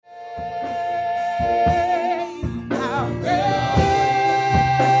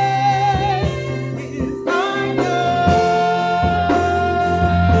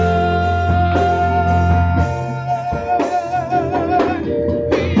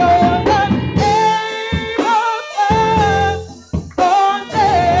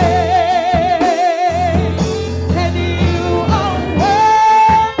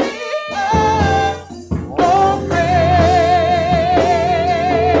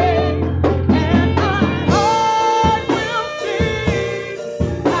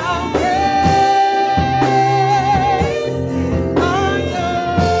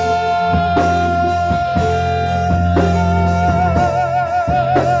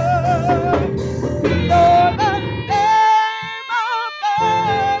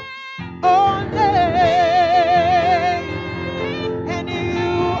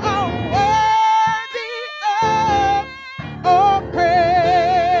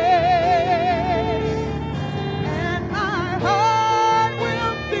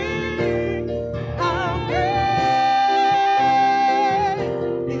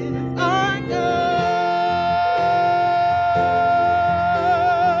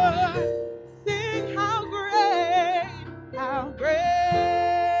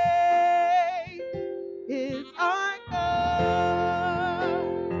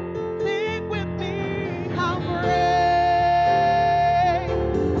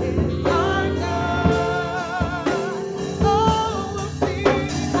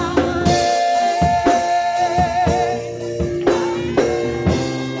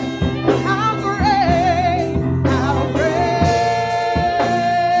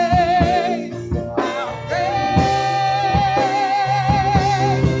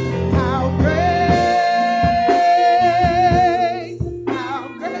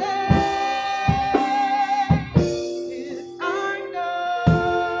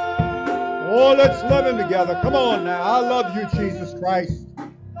Let's love Him together. Come on now. I love you, Jesus Christ.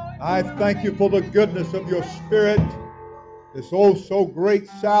 I thank you for the goodness of your Spirit, this oh so great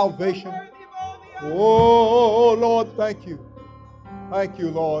salvation. Oh, Lord, thank you. Thank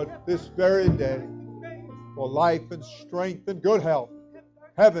you, Lord, this very day for life and strength and good health.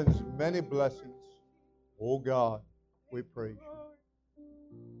 Heaven's many blessings. Oh, God, we praise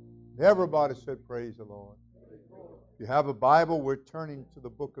you. Everybody said, praise the Lord. If you have a Bible, we're turning to the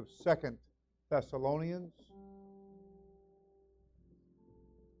book of 2 Thessalonians.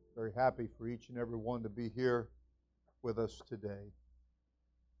 Very happy for each and every one to be here with us today.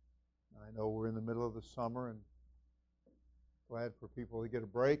 I know we're in the middle of the summer and glad for people to get a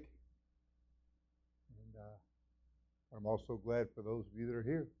break. And I'm also glad for those of you that are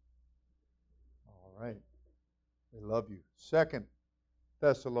here. All right. We love you. 2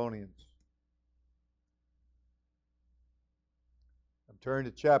 Thessalonians. I'm turning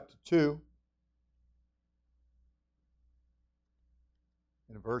to chapter 2.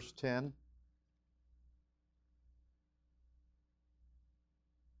 In verse 10,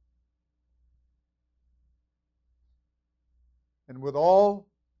 and with all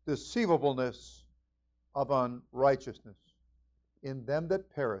deceivableness of unrighteousness in them that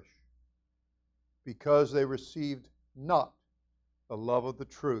perish, because they received not the love of the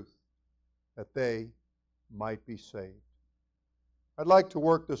truth, that they might be saved. I'd like to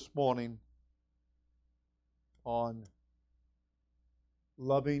work this morning on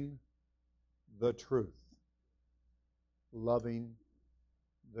loving the truth. Loving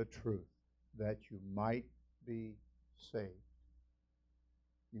the truth, that you might be saved.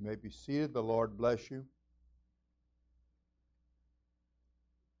 You may be seated. The Lord bless you.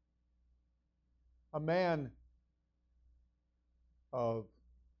 A man of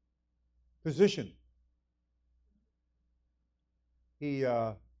position. He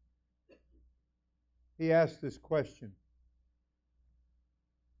asked this question.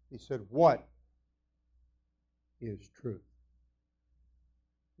 He said, what is truth?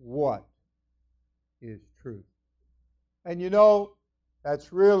 What is truth? And you know,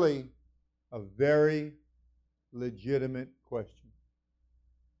 that's really a very legitimate question.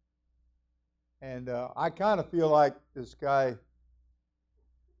 And I kind of feel like this guy,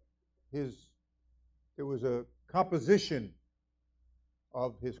 it was a composition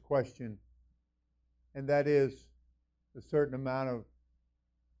of his question, and that is a certain amount of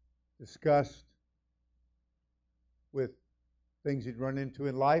disgust with things he'd run into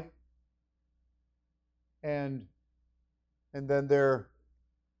in life. And then there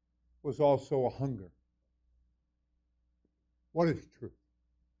was also a hunger. What is truth?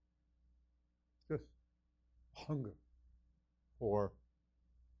 Just hunger for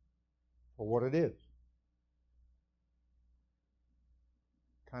what it is.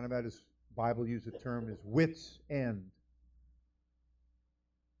 Kind of at his Bible use the term is wit's end.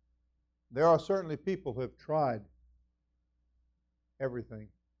 There are certainly people who have tried everything,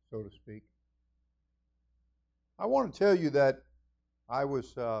 so to speak. I want to tell you that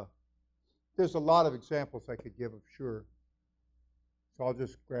there's a lot of examples I could give, I'm sure. So I'll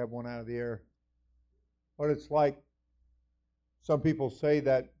just grab one out of the air. But it's like some people say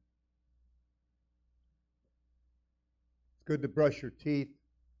that it's good to brush your teeth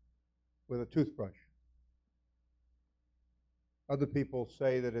with a toothbrush. Other people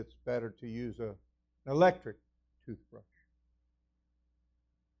say that it's better to use an electric toothbrush.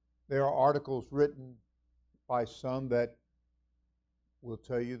 There are articles written by some that will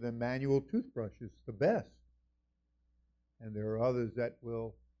tell you the manual toothbrush is the best. And there are others that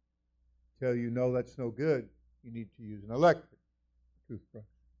will tell you, no, that's no good. You need to use an electric toothbrush.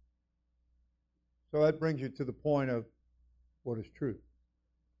 So that brings you to the point of what is truth.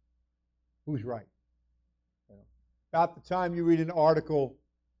 Who's right? About the time you read an article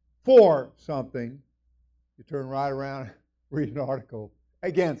for something, you turn right around and read an article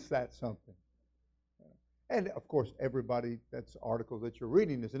against that something. And, of course, everybody that's article that you're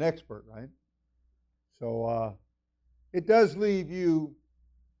reading is an expert, right? So it does leave you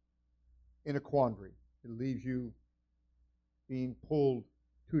in a quandary. It leaves you being pulled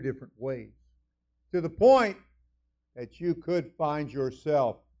two different ways, to the point that you could find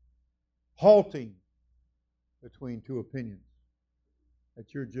yourself halting between two opinions,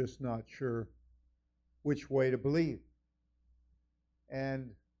 that you're just not sure which way to believe. And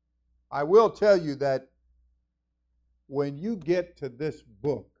I will tell you that when you get to this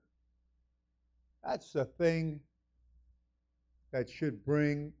book, that's the thing that should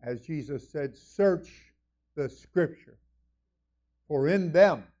bring, as Jesus said, search the Scripture, for in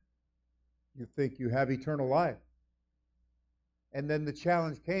them you think you have eternal life. And then the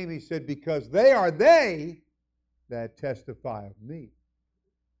challenge came, he said, because they are they that testify of me.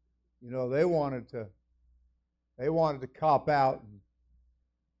 You know, they wanted to cop out. And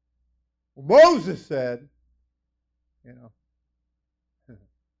Moses said, you know,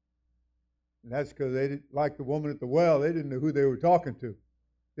 and that's because they didn't, like the woman at the well, they didn't know who they were talking to,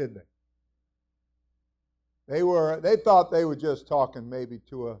 did they? They thought they were just talking maybe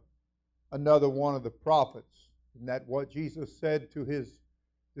to another one of the prophets. Isn't that what Jesus said to his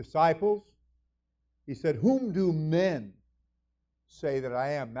disciples? He said, whom do men say that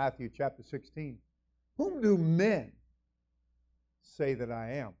I am? Matthew chapter 16. Whom do men say that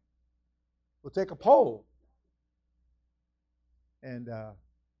I am? We'll take a poll. And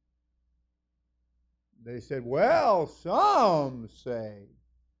they said, well, some say,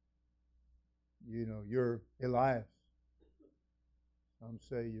 you know, you're Elias. Some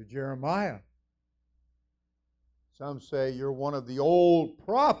say you're Jeremiah. Some say you're one of the old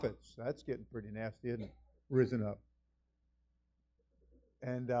prophets. That's getting pretty nasty, isn't it? Risen up.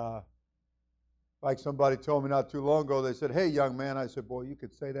 And like somebody told me not too long ago, they said, hey, young man. I said, boy, you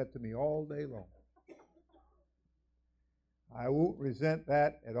could say that to me all day long. I won't resent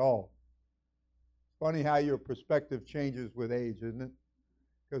that at all. Funny how your perspective changes with age, isn't it?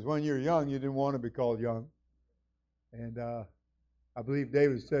 Because when you're young, you didn't want to be called young. And I believe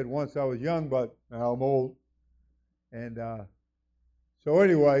David said, once I was young, but now I'm old. And so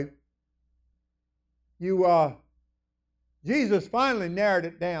anyway, Jesus finally narrowed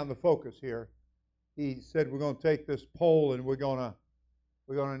it down, the focus here. He said, we're going to take this poll and we're going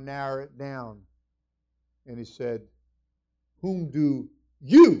to narrow it down. And he said, whom do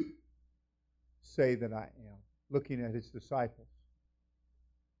you say that I am? Looking at his disciples.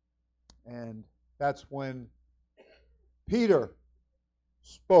 And that's when Peter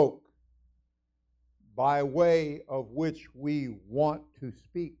spoke, by way of which we want to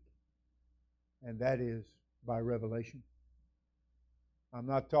speak, and that is by revelation. I'm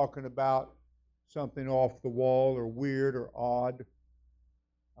not talking about something off the wall or weird or odd.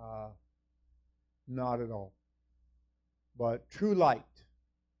 Not at all. But true light,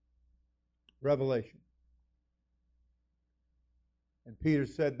 revelation. And Peter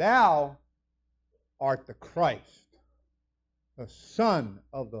said, thou art the Christ, the Son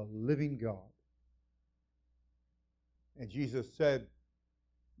of the living God. And Jesus said,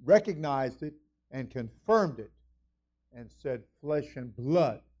 recognized it and confirmed it and said, flesh and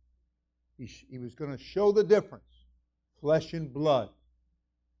blood. He was going to show the difference. Flesh and blood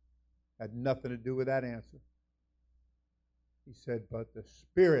had nothing to do with that answer. He said, but the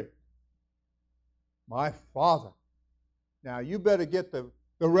Spirit, my Father. Now, you better get the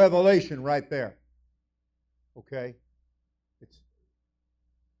revelation right there. Okay?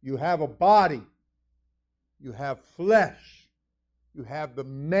 You have a body. You have flesh. You have the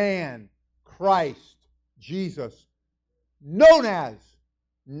man, Christ, Jesus, known as,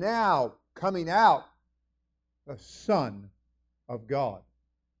 now coming out, the Son of God,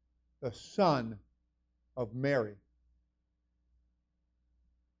 the Son of Mary.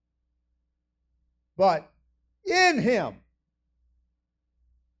 But in him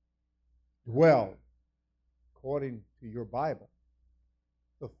dwell, according to your Bible,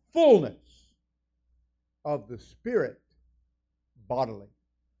 the fullness of the Spirit bodily.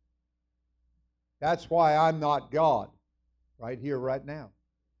 That's why I'm not God right here, right now.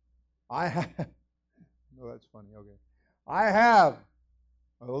 I have, no, that's funny, okay. I have,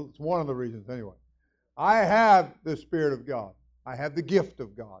 well, it's one of the reasons anyway. I have the Spirit of God. I have the gift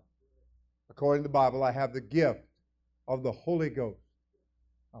of God. According to the Bible, I have the gift of the Holy Ghost.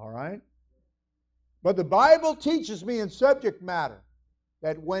 All right? But the Bible teaches me in subject matter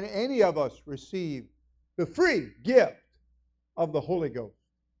that when any of us receive the free gift of the Holy Ghost,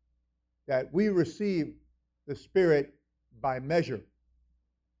 that we receive the Spirit by measure.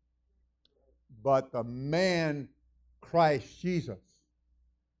 But the man Christ Jesus,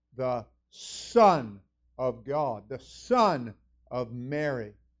 the Son of God, the Son of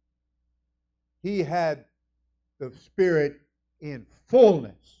Mary, he had the Spirit in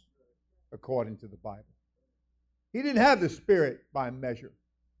fullness, according to the Bible. He didn't have the Spirit by measure.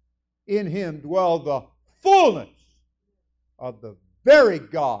 In him dwelled the fullness of the very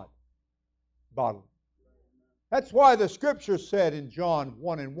God bodily. That's why the Scripture said in John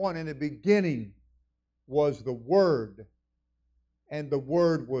 1:1, in the beginning was the Word, and the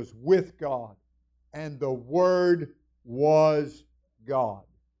Word was with God, and the Word was God.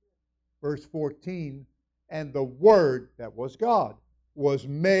 Verse 14, and the Word, that was God, was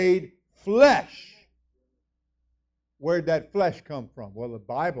made flesh. Where'd that flesh come from? Well, the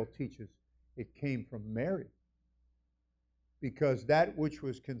Bible teaches it came from Mary, because that which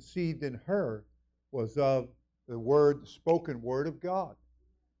was conceived in her was of the word, the spoken word of God.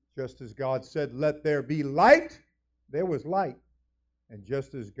 Just as God said, let there be light, there was light. And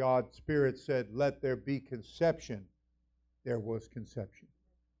just as God's Spirit said, let there be conception, there was conception.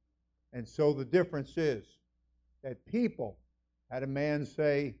 And so the difference is that people had a man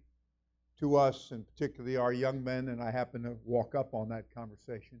say to us, and particularly our young men, and I happened to walk up on that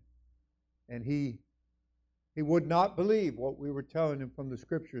conversation, and he would not believe what we were telling him from the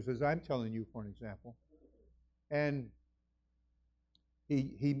Scriptures, as I'm telling you, for an example. And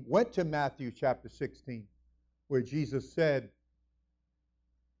he went to Matthew chapter 16, where Jesus said,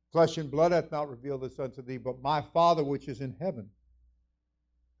 flesh and blood hath not revealed this unto thee, but my Father which is in heaven.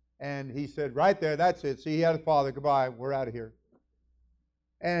 And he said, right there, that's it. See, he had a father. Goodbye. We're out of here.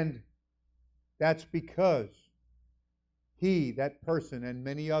 And that's because he, that person, and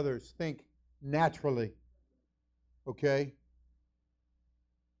many others think naturally. Okay?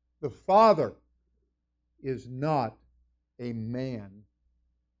 The Father is not a man.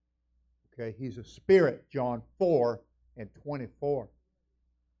 Okay? He's a spirit, John 4:24.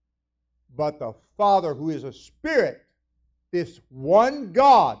 But the Father, who is a spirit, this one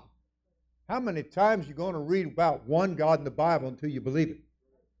God. How many times are you going to read about one God in the Bible until you believe it?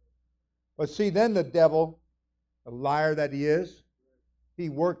 But see, then the devil, the liar that he is, he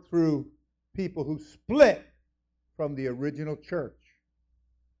worked through people who split from the original church.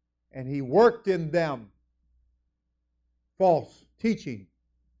 And he worked in them false teaching,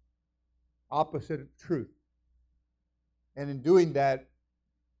 opposite of truth. And in doing that,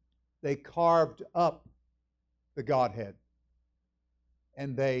 they carved up the Godhead.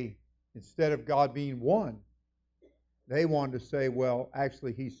 And they, instead of God being one, they wanted to say, well,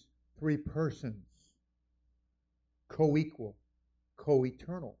 actually, he's three persons, co-equal,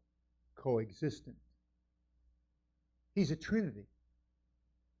 co-eternal, co-existent. He's a Trinity.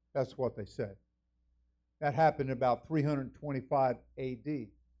 That's what they said. That happened about 325 A.D.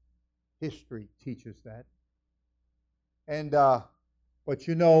 History teaches that. And but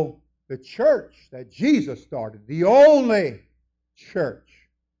you know, the church that Jesus started, the only church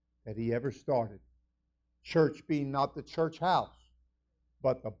that he ever started, church being not the church house,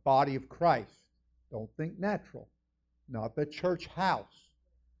 but the body of Christ. Don't think natural. Not the church house,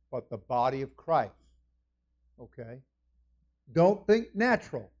 but the body of Christ. Okay? Don't think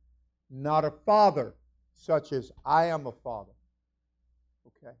natural. Not a father, such as I am a father.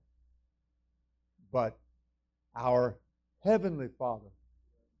 Okay? But our heavenly Father,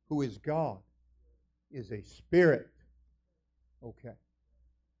 who is God, is a spirit. Okay?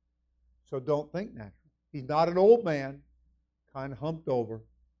 So don't think natural. He's not an old man, kind of humped over.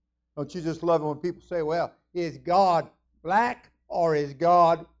 Don't you just love it when people say, well, is God black or is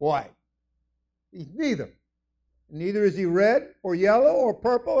God white? He's neither. Neither is he red or yellow or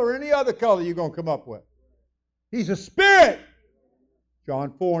purple or any other color you're going to come up with. He's a spirit.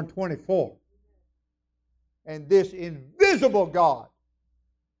 John 4:24. And this invisible God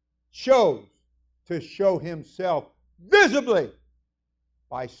chose to show himself visibly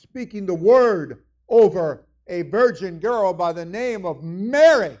by speaking the word over a virgin girl by the name of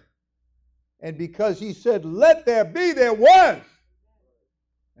Mary. And because he said, let there be, there was.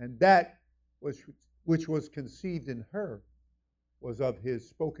 And that which was conceived in her was of his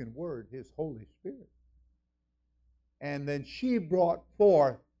spoken word, his Holy Spirit. And then she brought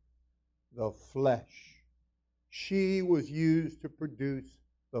forth the flesh. She was used to produce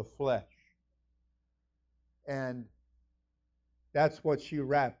the flesh. And that's what she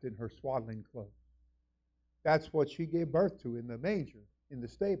wrapped in her swaddling clothes. That's what she gave birth to in the manger, in the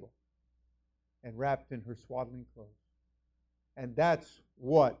stable, and wrapped in her swaddling clothes. And that's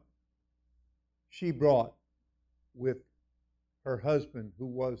what she brought with her husband, who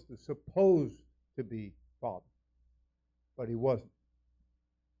was the supposed to be father. But he wasn't.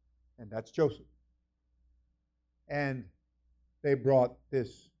 And that's Joseph. And they brought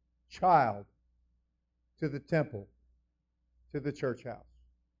this child to the temple, to the church house.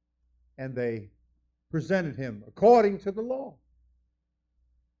 And they presented him according to the law.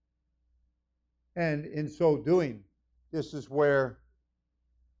 And in so doing, this is where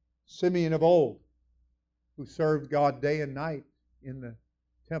Simeon of old, who served God day and night in the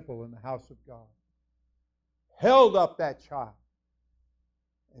temple in the house of God, held up that child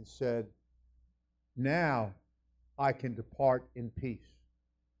and said, now I can depart in peace.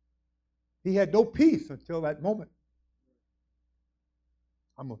 He had no peace until that moment.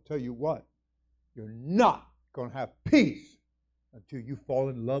 I'm going to tell you what, you're not going to have peace until you fall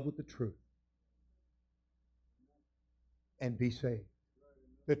in love with the truth and be saved.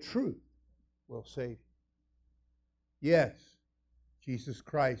 The truth will save you. Yes, Jesus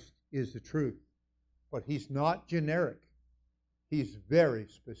Christ is the truth, but He's not generic. He's very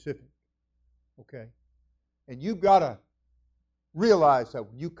specific. Okay? And you've got to realize that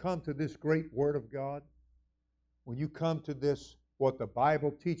when you come to this great Word of God, when you come to this, what the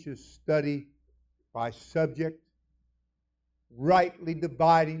Bible teaches, study by subject, rightly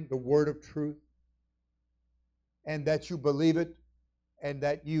dividing the word of truth, and that you believe it, and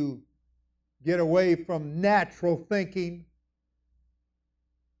that you get away from natural thinking.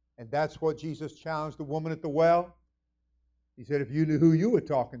 And that's what Jesus challenged the woman at the well. He said, if you knew who you were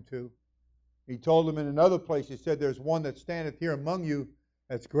talking to. He told them in another place, he said, there's one that standeth here among you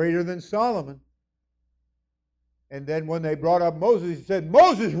that's greater than Solomon. And then when they brought up Moses, he said,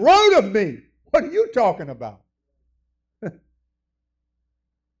 Moses wrote of me. What are you talking about?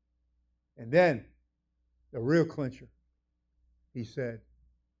 And then, the real clincher, he said,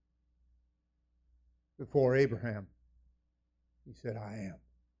 before Abraham, he said, I am.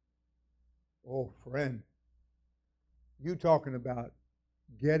 Oh, friend, you talking about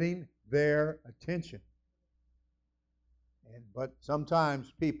getting their attention. But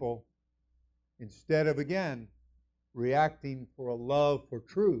sometimes people, instead of, again, reacting for a love for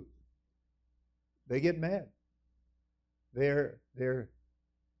truth, they get mad. Their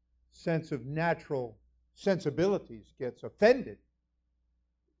sense of natural sensibilities gets offended.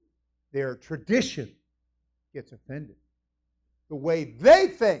 Their tradition gets offended. The way they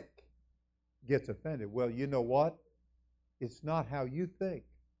think gets offended. Well, you know what? It's not how you think.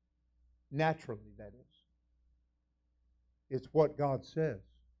 Naturally, that is. It's what God says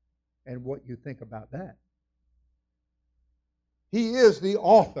and what you think about that. He is the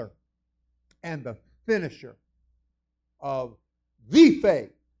author and the finisher of the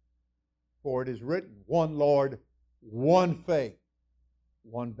faith. For it is written, one Lord, one faith,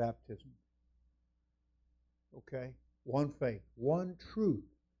 one baptism. Okay? One faith, one truth,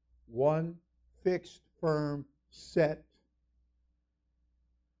 one fixed, firm set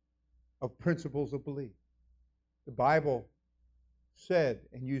of principles of belief. The Bible said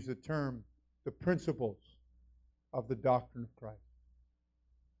and used the term the principles of the doctrine of Christ.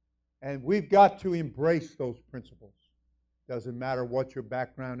 And we've got to embrace those principles. Doesn't matter what your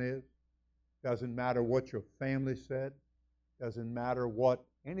background is. Doesn't matter what your family said. Doesn't matter what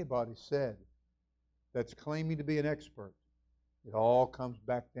anybody said that's claiming to be an expert. It all comes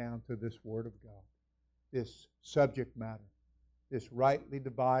back down to this Word of God, this subject matter, this rightly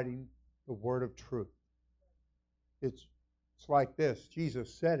dividing the word of truth. It's like this.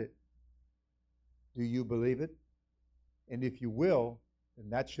 Jesus said it. Do you believe it? And if you will, then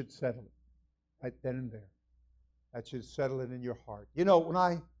that should settle it right then and there. That should settle it in your heart. You know, when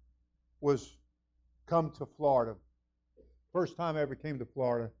I was come to Florida, first time I ever came to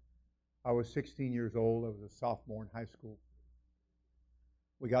Florida, I was 16 years old. I was a sophomore in high school.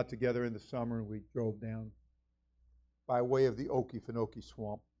 We got together in the summer and we drove down by way of the Okefenokee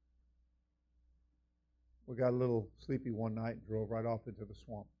Swamp. We got a little sleepy one night and drove right off into the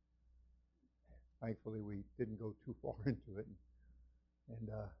swamp. Thankfully, we didn't go too far into it.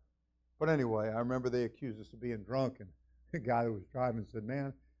 But anyway, I remember they accused us of being drunk, and the guy that was driving said,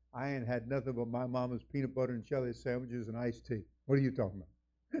 man, I ain't had nothing but my mama's peanut butter and jelly sandwiches and iced tea. What are you talking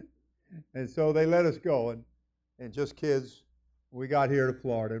about? And so they let us go, and just kids, we got here to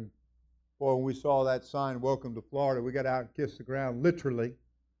Florida. And boy, when we saw that sign, welcome to Florida, we got out and kissed the ground, literally,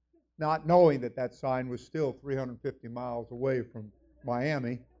 not knowing that that sign was still 350 miles away from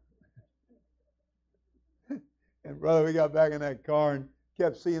Miami. And brother, we got back in that car and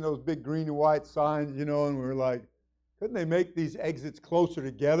kept seeing those big green and white signs, you know, and we were like, couldn't they make these exits closer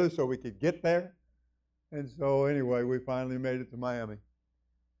together so we could get there? And so anyway, we finally made it to Miami.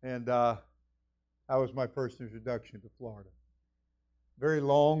 And that was my first introduction to Florida. Very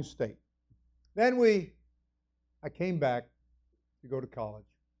long stay. Then I came back to go to college.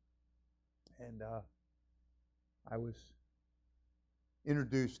 And I was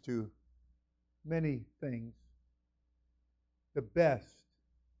introduced to many things, the best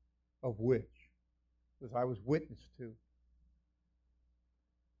of which was I was witnessed to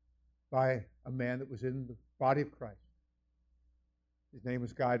by a man that was in the body of Christ. His name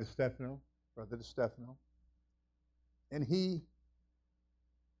was Guy DiStefano, Brother DiStefano. And he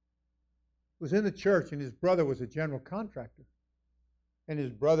was in the church, and his brother was a general contractor. And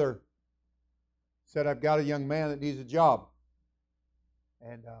his brother said, I've got a young man that needs a job.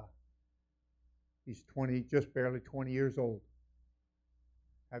 And he's 20, just barely 20 years old.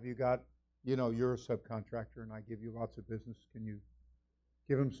 Have you got, you're a subcontractor, and I give you lots of business. Can you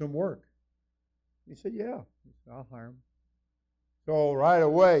give him some work? He said, yeah. He said, I'll hire him. So right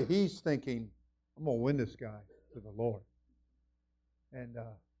away, he's thinking, I'm going to win this guy to the Lord. And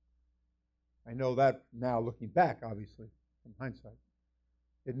I know that now looking back, obviously, from hindsight.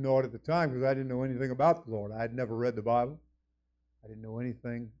 Didn't know it at the time because I didn't know anything about the Lord. I had never read the Bible. I didn't know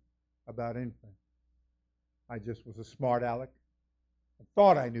anything about anything. I just was a smart aleck. I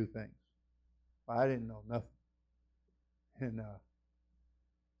thought I knew things. But I didn't know nothing. And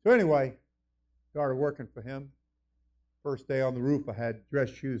so anyway, started working for him. First day on the roof, I had dress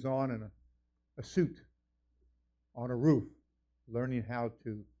shoes on and a suit on a roof, learning how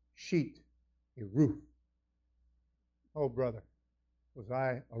to sheet a roof. Oh, brother, was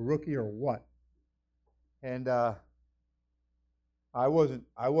I a rookie or what? And I wasn't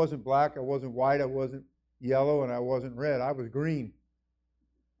black, I wasn't white, I wasn't yellow, and I wasn't red. I was green.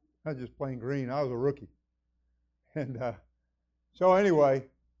 I was just plain green. I was a rookie. And so anyway,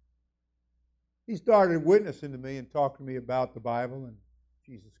 he started witnessing to me and talking to me about the Bible and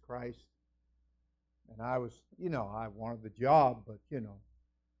Jesus Christ. And I was, I wanted the job, but,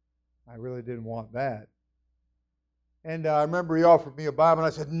 I really didn't want that. And I remember he offered me a Bible,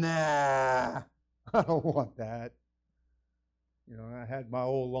 and I said, nah, I don't want that. I had my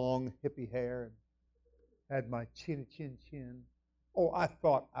old long hippie hair and had my chin. Oh, I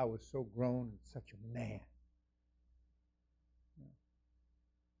thought I was so grown and such a man.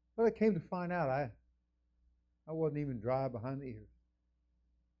 But I came to find out I wasn't even dry behind the ears.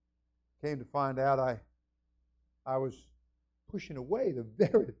 Came to find out I was pushing away the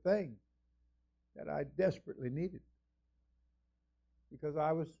very thing that I desperately needed. Because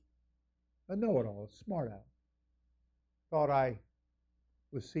I was a know-it-all, a smart aleck. Thought I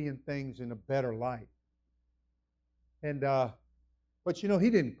was seeing things in a better light. And but he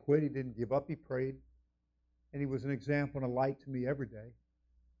didn't quit. He didn't give up. He prayed. And he was an example and a light to me every day.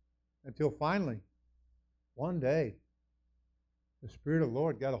 Until finally, one day, the Spirit of the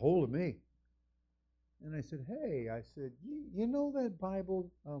Lord got a hold of me. And I said, hey, you know that Bible?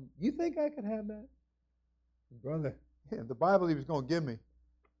 You think I could have that? Brother, the Bible he was going to give me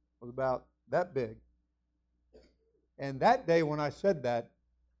was about that big. And that day when I said that,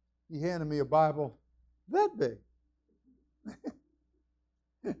 he handed me a Bible that big.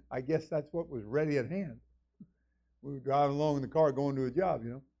 I guess that's what was ready at hand. We were driving along in the car going to a job,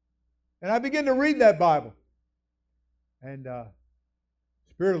 And I began to read that Bible. And the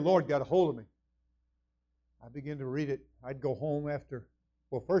Spirit of the Lord got a hold of me. I began to read it. I'd go home after,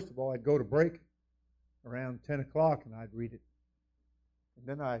 first of all, I'd go to break around 10 o'clock and I'd read it. And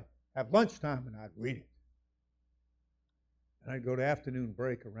then I'd have lunchtime and I'd read it. And I'd go to afternoon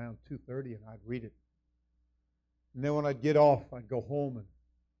break around 2:30 and I'd read it. And then when I'd get off, I'd go home and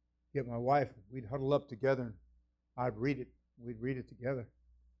get my wife. And we'd huddle up together and I'd read it. We'd read it together.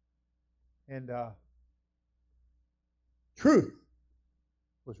 And truth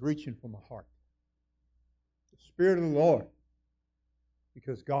was reaching for my heart. The Spirit of the Lord,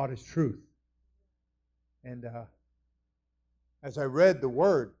 because God is truth. And as I read the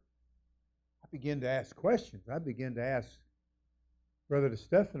Word, I began to ask questions. I began to ask Brother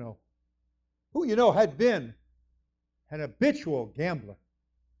DeStefano, who had been an habitual gambler.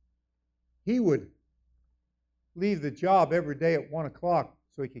 He would leave the job every day at 1 o'clock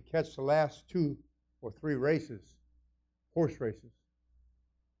so he could catch the last 2 or 3 races, horse races.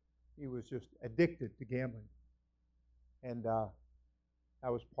 He was just addicted to gambling. And that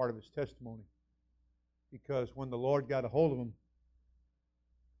was part of his testimony. Because when the Lord got a hold of him,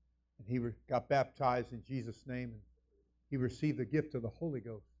 and he got baptized in Jesus' name, and he received the gift of the Holy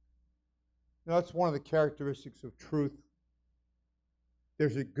Ghost. That's one of the characteristics of truth.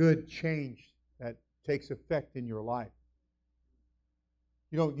 There's a good change that takes effect in your life.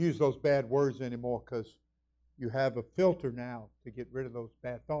 You don't use those bad words anymore because you have a filter now to get rid of those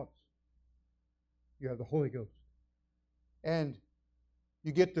bad thoughts. You have the Holy Ghost. And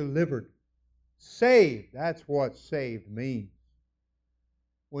you get delivered. Saved. That's what saved means.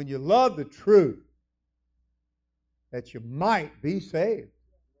 When you love the truth, that you might be saved.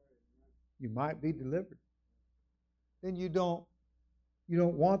 You might be delivered. Then you don't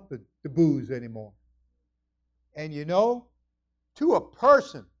want the booze anymore. And to a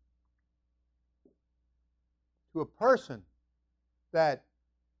person that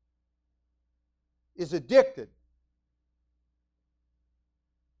is addicted,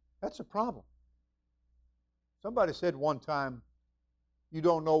 That's a problem. Somebody said one time, you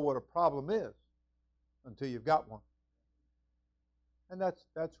don't know what a problem is until you've got one. And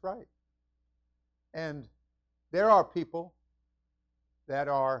that's right. And there are people that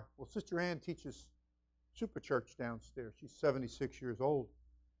are, well, Sister Ann teaches Super Church downstairs. She's 76 years old.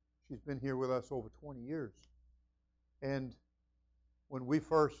 She's been here with us over 20 years. And when we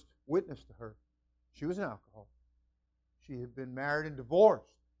first witnessed to her, she was an alcoholic. She had been married and divorced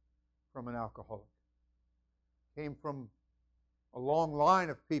from an alcoholic. Came from a long line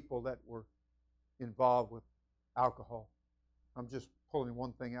of people that were involved with alcohol. I'm just pulling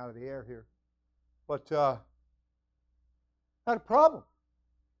one thing out of the air here. But had a problem.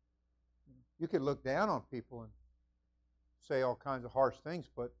 You could look down on people and say all kinds of harsh things,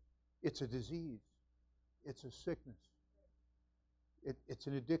 but it's a disease. It's a sickness. It's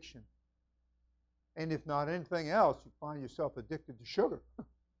an addiction. And if not anything else, you find yourself addicted to sugar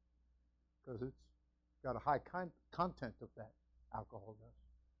because it's got a high content of that, alcohol does.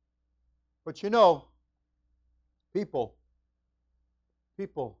 But you know, people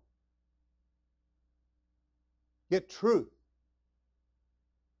get truth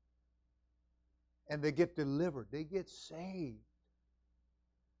and they get delivered. They get saved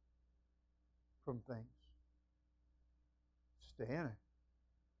from things. Sister Hannah,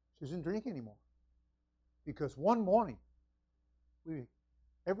 she doesn't drink anymore. Because one morning, we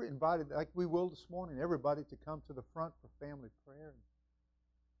invited, like we will this morning, everybody to come to the front for family prayer and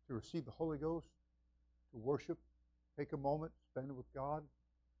to receive the Holy Ghost, to worship, take a moment, spend it with God.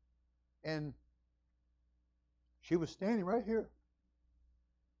 And she was standing right here.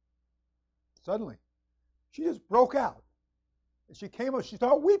 Suddenly, she just broke out. And she came up, she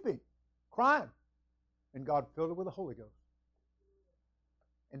started weeping, crying. And God filled her with the Holy Ghost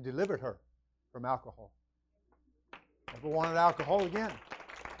and delivered her from alcohol. Never wanted alcohol again.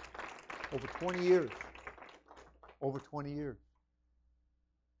 Over 20 years. Over 20 years.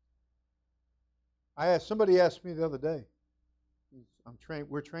 Somebody asked me the other day.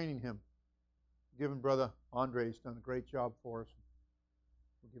 We're training him. Giving Brother Andre's done a great job for us.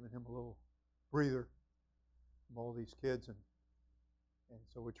 We're giving him a little breather from all these kids, and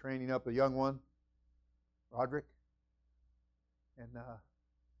so we're training up a young one, Roderick, and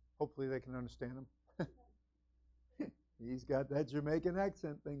hopefully they can understand him. He's got that Jamaican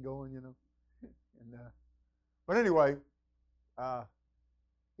accent thing going, you know. And but anyway,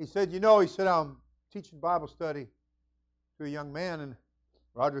 he said, I'm teaching Bible study to a young man, and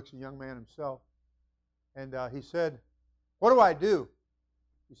Roderick's a young man himself. And he said, what do I do?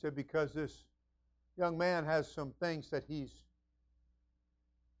 He said, because this young man has some things that he's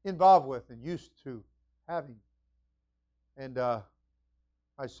involved with and used to having. And I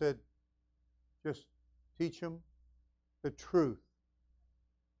said, just teach him the truth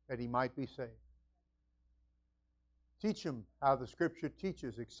that he might be saved. Teach him how the Scripture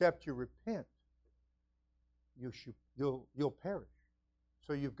teaches, except you repent, you'll perish.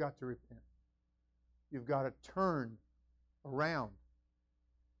 So you've got to repent. You've got to turn around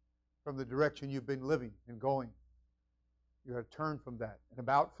from the direction you've been living and going. You've got to turn from that and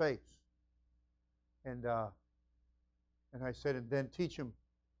about face. And I said, and then teach him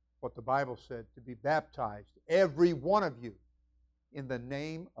what the Bible said, to be baptized, every one of you, in the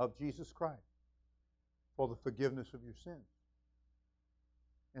name of Jesus Christ for the forgiveness of your sins.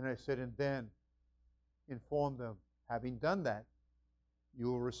 And I said, and then inform them, having done that, you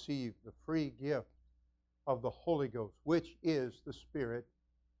will receive the free gift of the Holy Ghost, which is the Spirit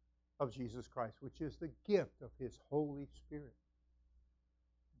of Jesus Christ, which is the gift of His Holy Spirit.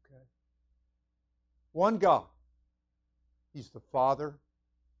 Okay? One God. He's the Father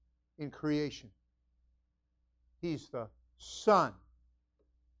in creation. He's the Son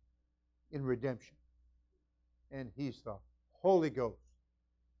in redemption. And He's the Holy Ghost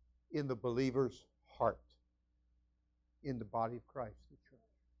in the believer's heart, in the body of Christ, the church.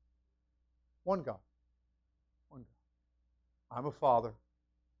 One God. One God. I'm a father,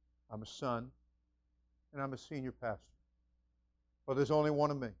 I'm a son, and I'm a senior pastor. But there's only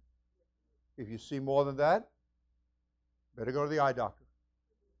one of me. If you see more than that, better go to the eye doctor.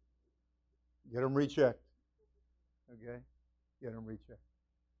 Get them rechecked. Okay? Get them rechecked.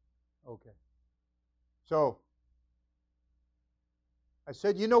 Okay. So, I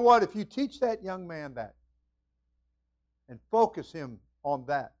said, you know what? If you teach that young man that and focus him on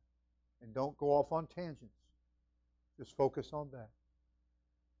that and don't go off on tangents, just focus on that.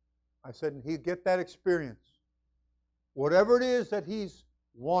 I said, and he'll get that experience. Whatever it is that he's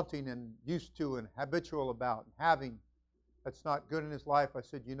wanting and used to and habitual about and having that's not good in his life, I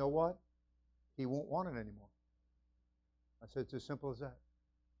said, you know what? He won't want it anymore. I said, it's as simple as that.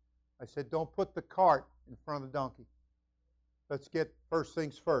 I said, don't put the cart in front of the donkey. Let's get first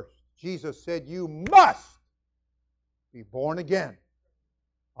things first. Jesus said, you must be born again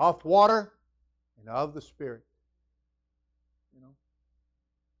of water and of the Spirit. You know,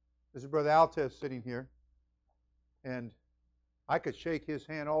 this is Brother Altez sitting here, and I could shake his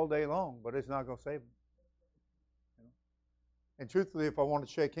hand all day long, but it's not going to save him. You know? And truthfully, if I want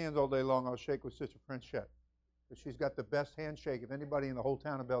to shake hands all day long, I'll shake with Sister Frenchette, because she's got the best handshake of anybody in the whole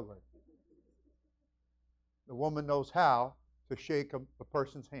town of Belgrade. The woman knows how to shake a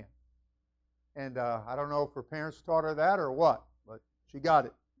person's hand. And I don't know if her parents taught her that or what, but she got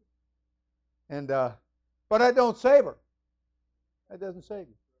it. And but that don't save her. That doesn't save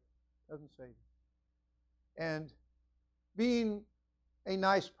you. Doesn't save you. And being a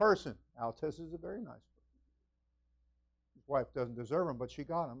nice person, Altez is a very nice person. His wife doesn't deserve him, but she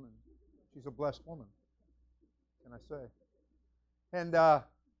got him, and she's a blessed woman. Can I say?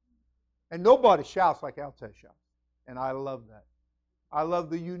 And nobody shouts like Altez shouts, and I love that. I love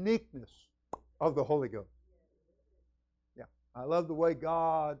the uniqueness of the Holy Ghost. Yeah, I love the way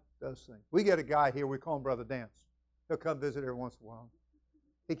God does things. We get a guy here, we call him Brother Dance. He'll come visit every once in a while.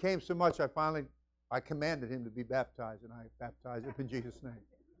 He came so much, I commanded him to be baptized, and I baptized him in Jesus'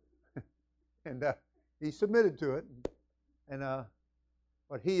 name. And he submitted to it.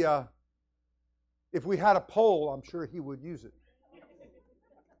 But he, if we had a pole, I'm sure he would use it.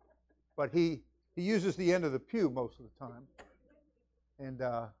 But he uses the end of the pew most of the time. And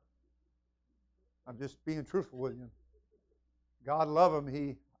I'm just being truthful with you. God love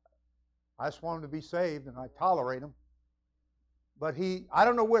him. I just want him to be saved, and I tolerate him. But I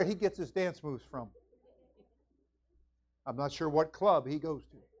don't know where he gets his dance moves from. I'm not sure what club he goes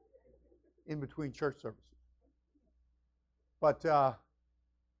to in between church services. But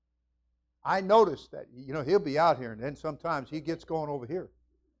I noticed that, he'll be out here, and then sometimes he gets going over here.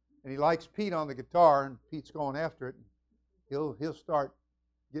 And he likes Pete on the guitar, and Pete's going after it. And he'll start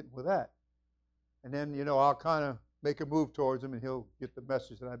getting with that. And then, I'll kind of make a move towards him, and he'll get the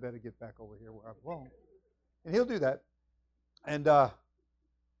message that I better get back over here where I belong. And he'll do that. And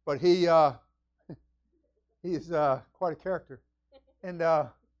but he's quite a character. And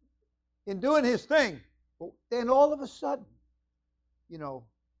in doing his thing, then all of a sudden, the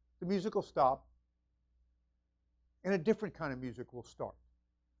music will stop, and a different kind of music will start.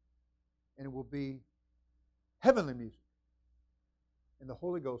 And it will be heavenly music. And the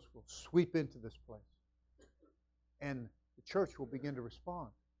Holy Ghost will sweep into this place. And the church will begin to respond.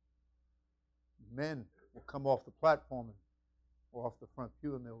 Men will come off the platform or off the front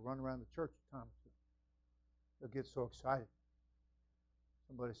pew, and they'll run around the church a time or two. They'll get so excited.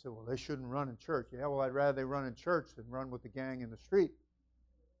 Somebody said, well, they shouldn't run in church. Yeah, well, I'd rather they run in church than run with the gang in the street.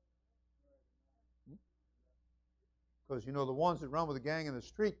 Because, the ones that run with the gang in the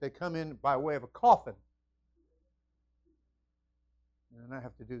street, they come in by way of a coffin. And then I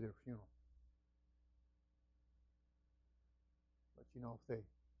have to do their funeral. But, if they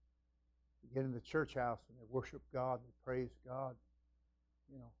get in the church house and they worship God, they praise God,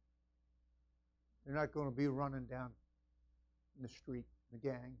 they're not going to be running down in the street, the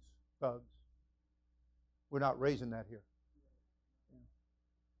gangs, thugs. We're not raising that here.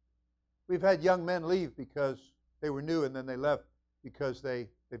 We've had young men leave because they were new, and then they left because they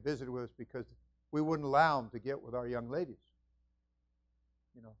visited with us because we wouldn't allow them to get with our young ladies.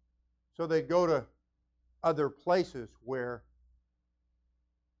 So they'd go to other places where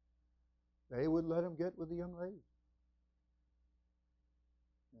they would let them get with the young ladies.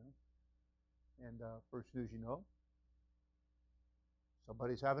 And first news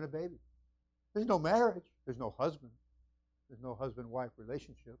somebody's having a baby. There's no marriage. There's no husband. There's no husband-wife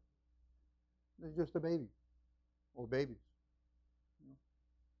relationship. There's just a baby or babies.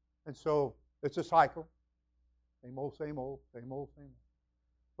 And so it's a cycle. Same old, same old, same old, same old.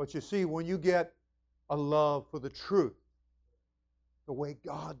 But you see, when you get a love for the truth, the way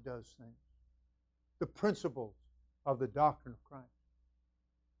God does things, the principles of the doctrine of Christ,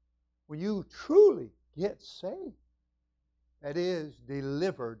 when you truly get saved, that is,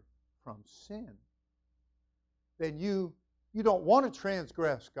 delivered from sin, then you don't want to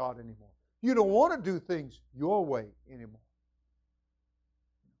transgress God anymore. You don't want to do things your way anymore.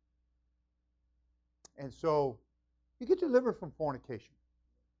 And so you get delivered from fornication.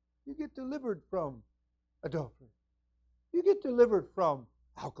 You get delivered from adultery. You get delivered from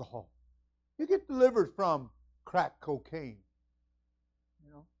alcohol. You get delivered from crack cocaine.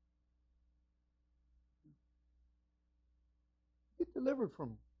 You get delivered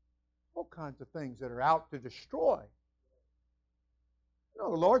from all kinds of things that are out to destroy. The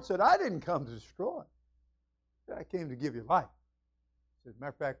Lord said, I didn't come to destroy. I came to give you life. As a matter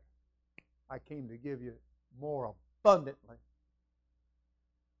of fact, I came to give you more abundantly.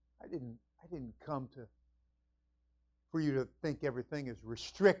 I didn't come for you to think everything is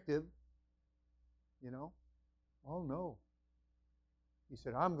restrictive. You know? Oh no. He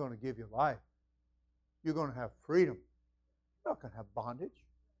said, I'm going to give you life. You're going to have freedom. You're not going to have bondage.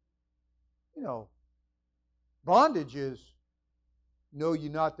 You know, bondage is, know ye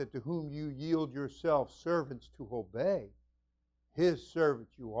not that to whom you yield yourselves servants to obey, His servant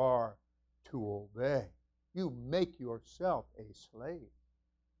you are to obey. You make yourself a slave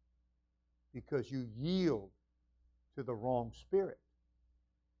because you yield to the wrong spirit.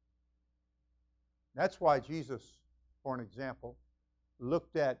 That's why Jesus, for an example,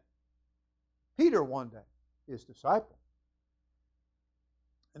 looked at Peter one day, his disciple,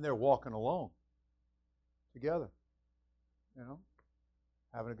 and they're walking along together, you know,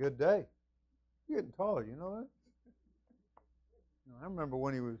 having a good day. He's getting taller, you know that? You know, I remember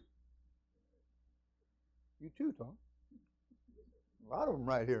when he was, you too, Tom. A lot of them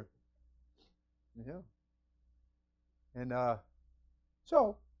right here. Yeah. And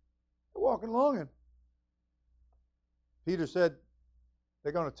so, they're walking along, and Peter said,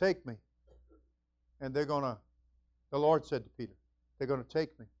 they're going to take me. And the Lord said to Peter, they're going to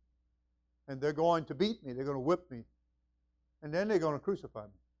take me. And they're going to beat me. They're going to whip me. And then they're going to crucify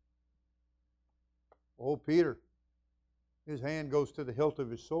me. Oh, Peter, his hand goes to the hilt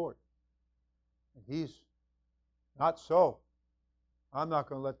of his sword. And he's, not so. I'm not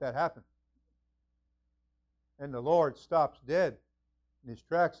going to let that happen. And the Lord stops dead in his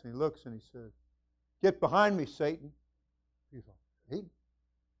tracks, and he looks and he says, get behind me, Satan. He's like, Satan?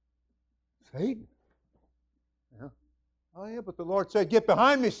 Satan? Yeah. Oh, yeah, but the Lord said, get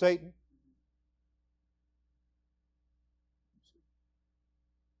behind me, Satan.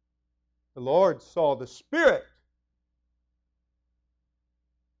 The Lord saw the spirit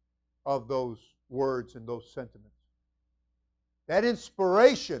of those words and those sentiments. That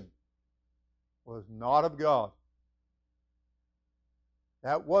inspiration was not of God.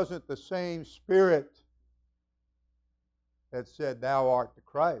 That wasn't the same spirit that said, thou art the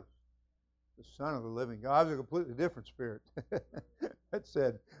Christ, the Son of the living God. It was a completely different spirit that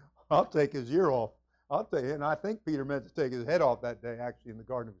said, I'll take his ear off. I'll take it. And I think Peter meant to take his head off that day, actually, in the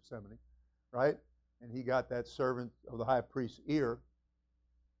Garden of Gethsemane, right? And he got that servant of the high priest's ear,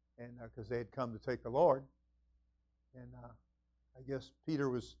 and because they had come to take the Lord. And I guess Peter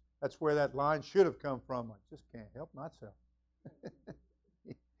was, that's where that line should have come from. I just can't help myself.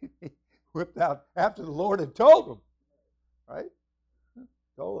 He whipped out after the Lord had told him, right?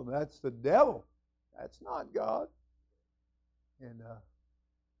 Told him that's the devil. That's not God. And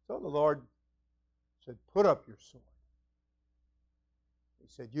so the Lord said, put up your sword. He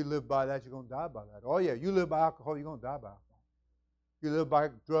said, you live by that, you're going to die by that. Oh, yeah, you live by alcohol, you're going to die by alcohol. You live by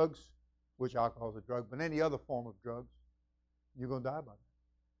drugs, which alcohol is a drug, but any other form of drugs, you're going to die by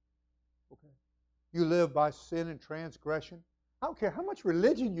that. Okay. You live by sin and transgression. I don't care how much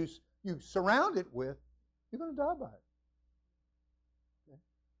religion you surround it with, you're going to die by it. Okay.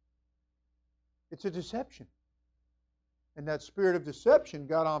 It's a deception. And that spirit of deception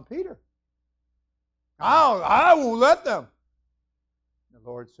got on Peter. I won't let them. And the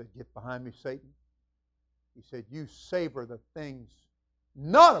Lord said, get behind me, Satan. He said, you savor the things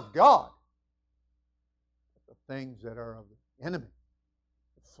not of God, but the things that are of the enemy,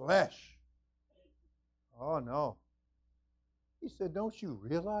 the flesh. Oh, no. He said, don't you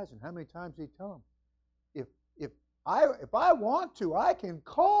realize? And how many times did he tell him? If I want to, I can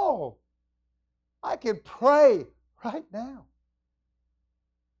call. I can pray right now.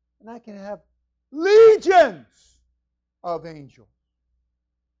 And I can have legions of angels.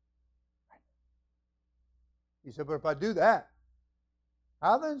 He said, but if I do that,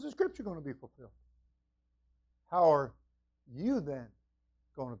 how then is the Scripture going to be fulfilled? How are you then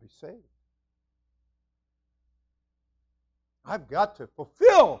going to be saved? I've got to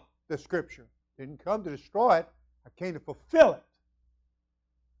fulfill the Scripture. Didn't come to destroy it. I came to fulfill it.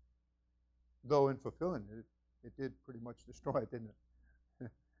 Though in fulfilling it, it did pretty much destroy it, didn't it?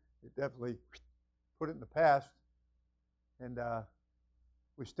 It definitely put it in the past. And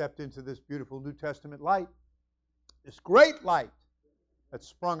we stepped into this beautiful New Testament light. This great light that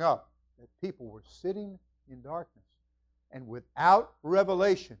sprung up, that people were sitting in darkness. And without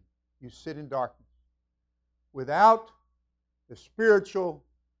revelation, you sit in darkness. Without the spiritual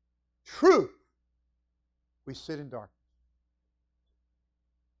truth, we sit in darkness.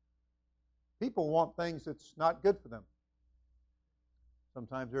 People want things that's not good for them.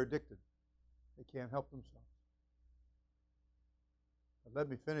 Sometimes they're addicted. They can't help themselves. But let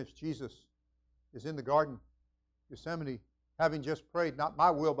me finish. Jesus is in the Garden of Gethsemane, Having just prayed, not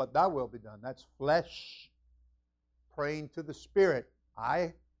my will, but thy will be done. That's flesh praying to the Spirit.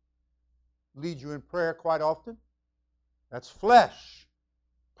 I lead you in prayer quite often. That's flesh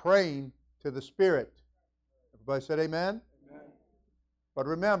praying to the Spirit. Everybody said amen? Amen. But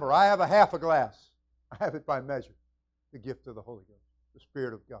remember, I have a half a glass. I have it by measure. The gift of the Holy Ghost, the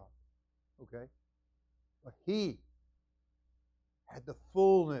Spirit of God. Okay? But he had the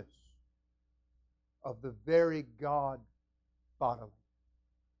fullness of the very God bodily.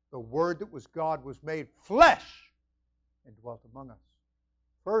 The Word that was God was made flesh and dwelt among us.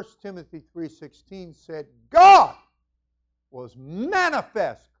 1 Timothy 3:16 said, God was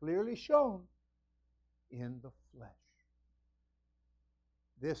manifest, clearly shown, in the flesh.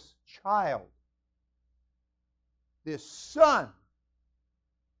 This child, this Son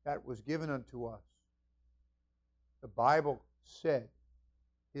that was given unto us, the Bible said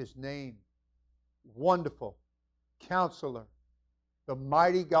his name, Wonderful, Counselor, the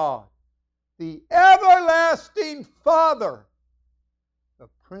Mighty God, the Everlasting Father, the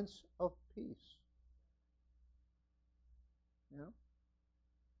Prince of Peace. You know?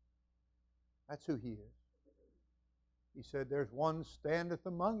 That's who he is. He said, there's one standeth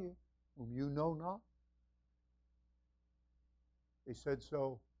among you whom you know not. He said,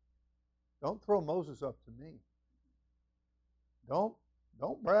 so don't throw Moses up to me. Don't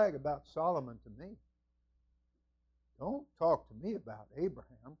brag about Solomon to me. Don't talk to me about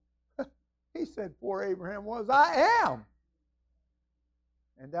Abraham. He said, before Abraham was, I am.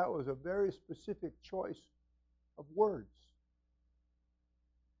 And that was a very specific choice of words.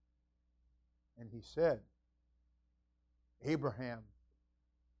 And he said, Abraham,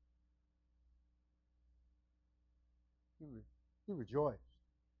 he rejoiced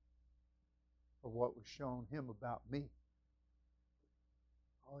for what was shown him about me.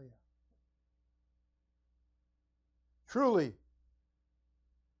 Oh, yeah. Truly,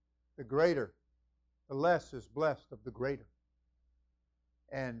 the greater, the less is blessed of the greater.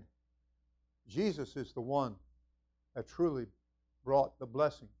 And Jesus is the one that truly brought the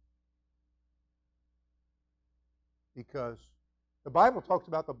blessing. Because the Bible talks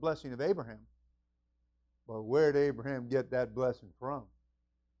about the blessing of Abraham. But where did Abraham get that blessing from?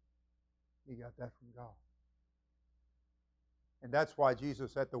 He got that from God. And that's why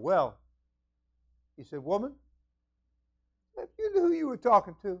Jesus at the well, he said, woman, if you knew who you were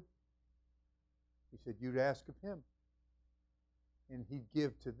talking to, he said, you'd ask of him. And he'd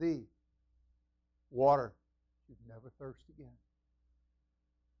give to thee water you'd never thirst again.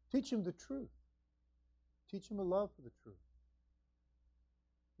 Teach him the truth. Teach him a love for the truth.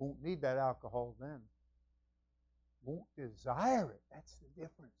 Won't need that alcohol then. Won't desire it. That's the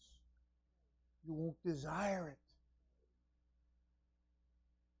difference. You won't desire it.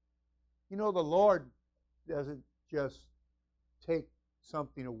 You know, the Lord doesn't just take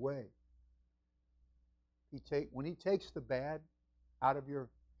something away. When He takes the bad out of your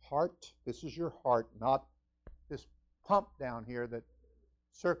heart, this is your heart, not this pump down here that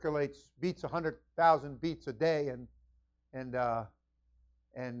circulates, beats 100,000 beats a day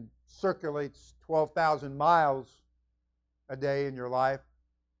and circulates 12,000 miles a day in your life.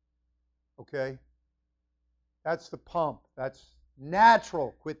 Okay? That's the pump. That's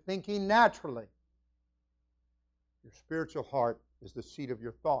natural. Quit thinking naturally. Your spiritual heart is the seat of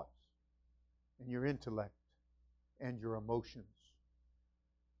your thoughts and your intellect and your emotions.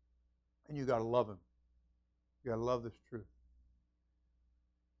 And you got to love Him. You got to love this truth.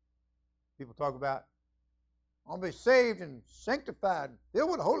 People talk about, I'll be saved and sanctified and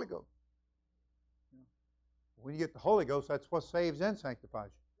filled with the Holy Ghost. When you get the Holy Ghost, that's what saves and sanctifies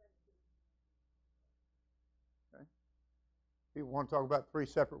you. Okay? People want to talk about 3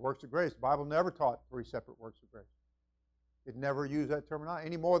 separate works of grace. The Bible never taught 3 separate works of grace. It never used that terminology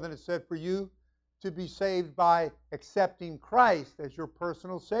any more than it said for you to be saved by accepting Christ as your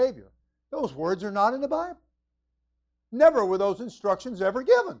personal Savior. Those words are not in the Bible. Never were those instructions ever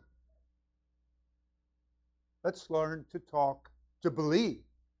given. Let's learn to talk, to believe,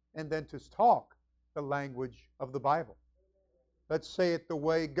 and then to talk the language of the Bible. Let's say it the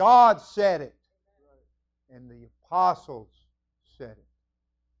way God said it and the apostles said it.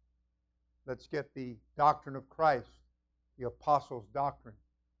 Let's get the doctrine of Christ, the apostles' doctrine,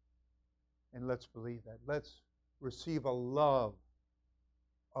 and let's believe that. Let's receive a love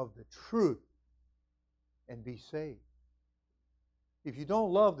of the truth and be saved. If you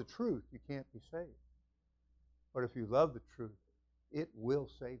don't love the truth, you can't be saved. But if you love the truth, it will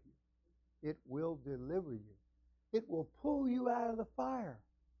save you. It will deliver you. It will pull you out of the fire.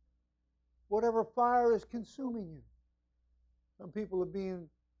 Whatever fire is consuming you. Some people are being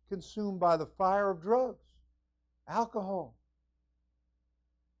consumed by the fire of drugs, alcohol,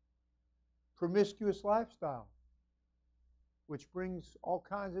 promiscuous lifestyle, which brings all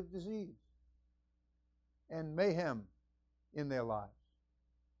kinds of disease and mayhem in their lives.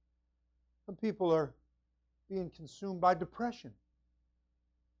 Some people are being consumed by depression.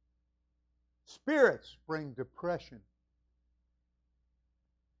 Spirits bring depression.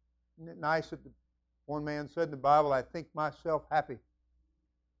 Isn't it nice that one man said in the Bible, I think myself happy.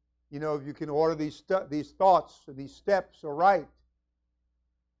 You know, if you can order these thoughts or these steps aright,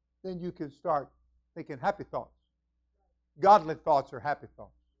 then you can start thinking happy thoughts. Godly thoughts are happy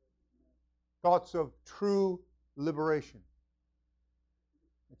thoughts. Thoughts of true liberation.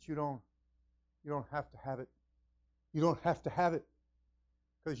 That you don't have to have it. You don't have to have it.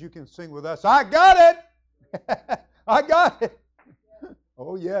 Because you can sing with us, I got it! I got it!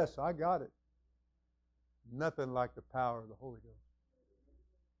 Oh yes, I got it. Nothing like the power of the Holy Ghost.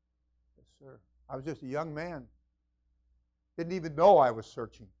 Yes, sir. I was just a young man. Didn't even know I was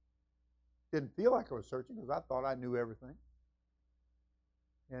searching. Didn't feel like I was searching because I thought I knew everything.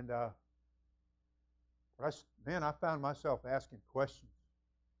 And I found myself asking questions.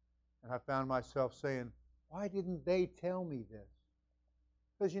 And I found myself saying, why didn't they tell me this?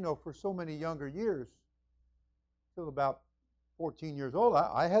 Because, you know, for so many younger years, till about 14 years old,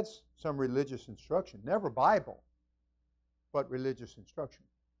 I had some religious instruction. Never Bible, but religious instruction.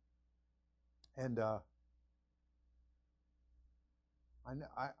 And I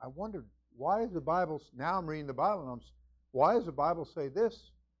wondered, why does the Bible, now I'm reading the Bible, and why does the Bible say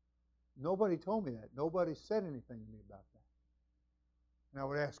this? Nobody told me that. Nobody said anything to me about that. And I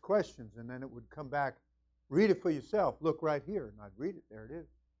would ask questions, and then it would come back, read it for yourself. Look right here. And I'd read it. There it is.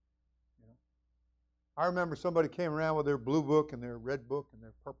 You know? I remember somebody came around with their blue book and their red book and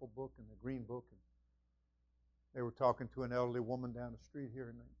their purple book and their green book. And they were talking to an elderly woman down the street here,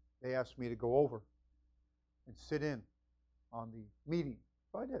 and they asked me to go over and sit in on the meeting.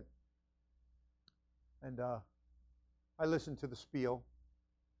 So I did. And I listened to the spiel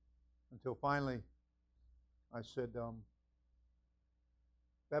until finally I said,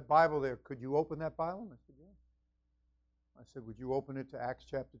 that Bible there, could you open that Bible? And I said, yeah. I said, would you open it to Acts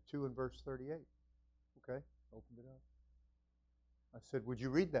chapter 2 and verse 38? Okay, opened it up. I said, would you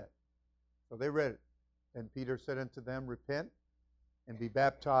read that? So they read it. And Peter said unto them, repent and be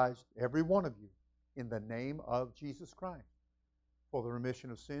baptized, every one of you, in the name of Jesus Christ, for the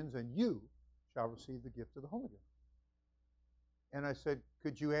remission of sins, and you shall receive the gift of the Holy Ghost. And I said,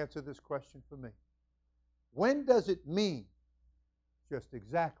 could you answer this question for me? When does it mean just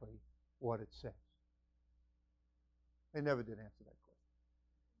exactly what it says? They never did answer that question.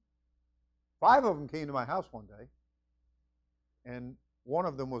 5 of them came to my house one day, and one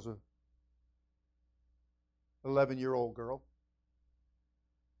of them was a 11-year-old girl.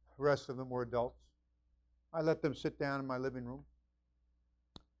 The rest of them were adults. I let them sit down in my living room,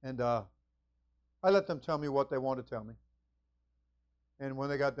 and I let them tell me what they wanted to tell me. And when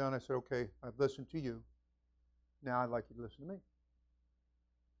they got done, I said, okay, I've listened to you. Now I'd like you to listen to me.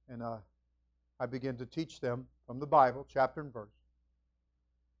 And I began to teach them from the Bible, chapter and verse.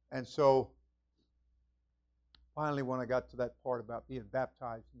 And so finally, when I got to that part about being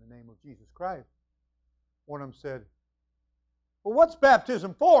baptized in the name of Jesus Christ, one of them said, well, what's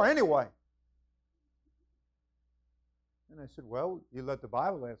baptism for anyway? And I said, well, you let the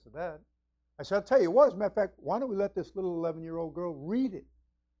Bible answer that. I said, I'll tell you what, as a matter of fact, why don't we let this little 11-year-old girl read it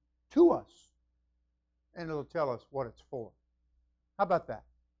to us, and it'll tell us what it's for. How about that?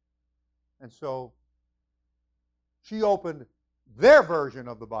 And so she opened their version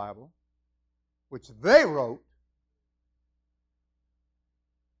of the Bible, which they wrote,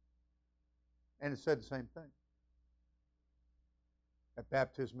 and it said the same thing. That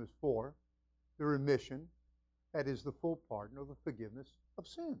baptism is for the remission, that is the full pardon or the forgiveness of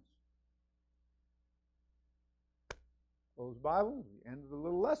sins. Close the Bible, the end of the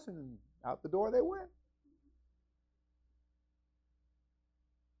little lesson, and out the door they went.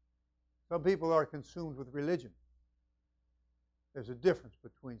 Some people are consumed with religion. There's a difference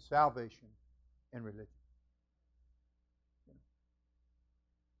between salvation and religion.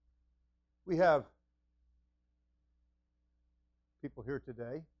 We have people here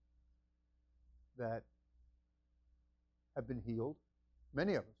today that have been healed.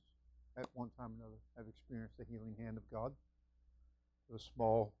 Many of us, at one time or another, have experienced the healing hand of God. The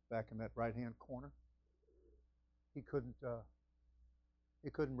small back in that right-hand corner. He couldn't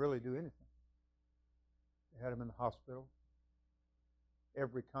really do anything. They had him in the hospital.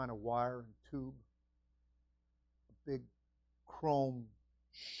 Every kind of wire and tube. A big chrome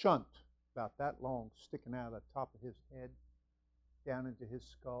shunt about that long sticking out of the top of his head down into his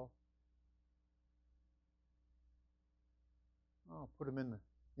skull. Oh, put him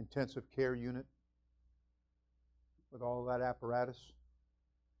intensive care unit with all that apparatus.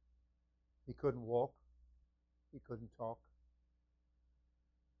 He couldn't walk. He couldn't talk.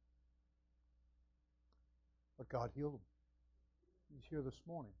 But God healed him. He's here this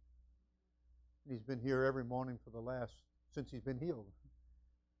morning. And he's been here every morning since he's been healed,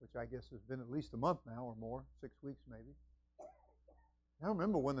 which I guess has been at least a month now or more, 6 weeks maybe. I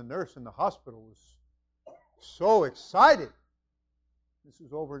remember when the nurse in the hospital was so excited. This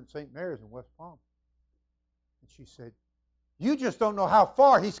was over in St. Mary's in West Palm. And she said, "You just don't know how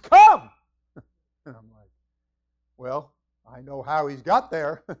far he's come." And I'm like, well, I know how he's got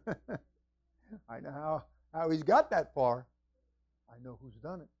there. I know how he's got that far. I know who's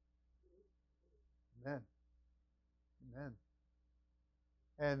done it. Amen. Amen.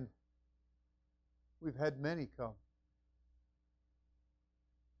 And we've had many come.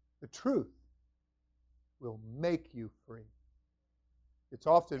 The truth will make you free. It's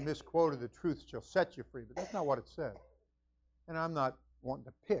often misquoted, the truth shall set you free, but that's not what it said. And I'm not wanting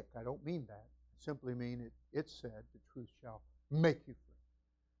to pick. I don't mean that. I simply mean it said the truth shall make you free.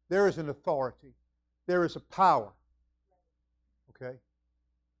 There is an authority. There is a power. Okay?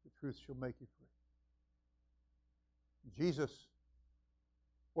 The truth shall make you free. Jesus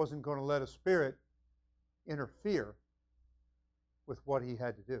wasn't going to let a spirit interfere with what he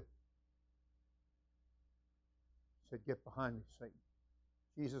had to do. He said, "Get behind me, Satan."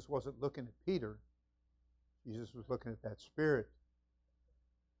 Jesus wasn't looking at Peter. Jesus was looking at that spirit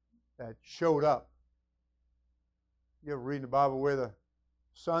that showed up. You ever read in the Bible where the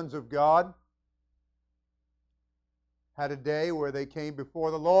sons of God had a day where they came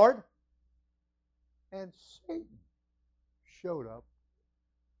before the Lord and Satan showed up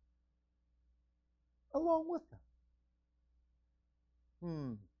along with them?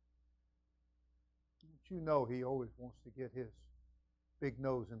 Don't you know he always wants to get his big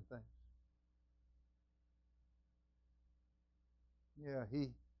nose in things? Yeah,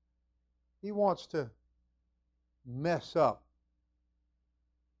 he wants to mess up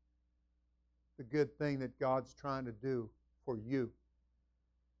the good thing that God's trying to do for you.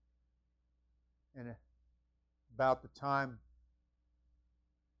 And about the time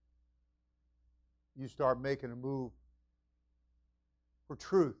you start making a move for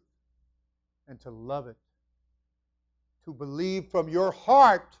truth and to love it, to believe from your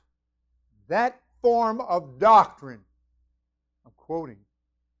heart that form of doctrine, I'm quoting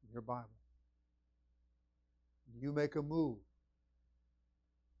your Bible, you make a move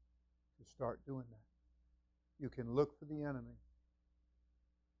to start doing that. You can look for the enemy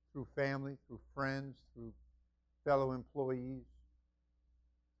through family, through friends, through fellow employees,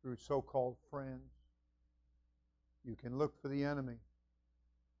 through so-called friends. You can look for the enemy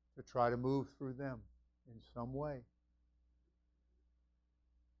to try to move through them in some way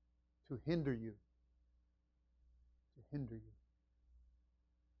to hinder you,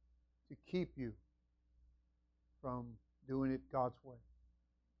 to keep you from doing it God's way.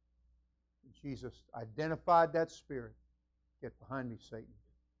 And Jesus identified that spirit. Get behind me, Satan.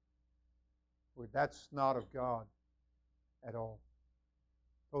 For that's not of God at all.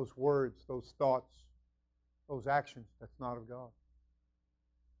 Those words, those thoughts, those actions, that's not of God.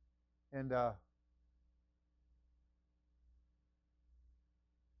 And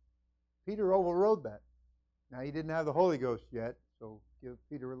Peter overrode that. Now, he didn't have the Holy Ghost yet, so give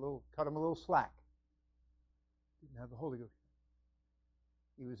Peter cut him a little slack. He didn't have the Holy Ghost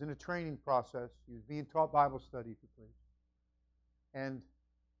yet. He was in a training process. He was being taught Bible study, if you please. And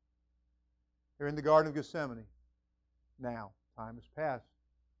they're in the Garden of Gethsemane. Now, time has passed.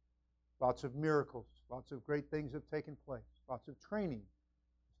 Lots of miracles, lots of great things have taken place. Lots of training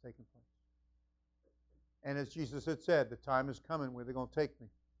has taken place. And as Jesus had said, the time is coming where they're going to take me.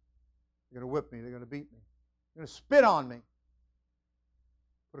 They're going to whip me. They're going to beat me. They're going to spit on me.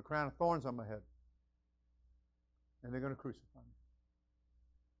 Put a crown of thorns on my head. And they're going to crucify me.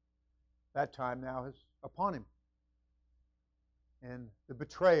 That time now is upon him. And the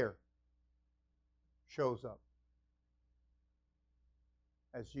betrayer shows up.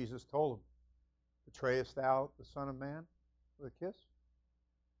 As Jesus told him, "Betrayest thou the Son of Man with a kiss?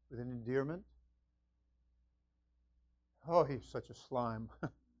 With an endearment?" Oh, he's such a slime.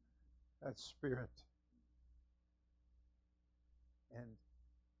 That spirit. And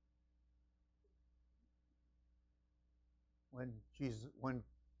when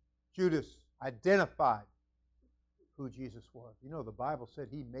Judas identified who Jesus was, you know, the Bible said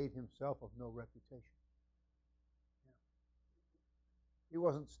he made himself of no reputation. He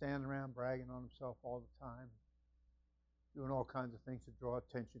wasn't standing around bragging on himself all the time, doing all kinds of things to draw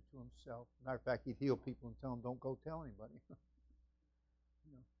attention to himself. Matter of fact, he'd heal people and tell them, "Don't go tell anybody."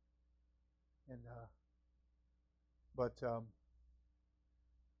 And but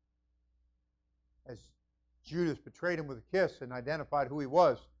as Judas betrayed him with a kiss and identified who he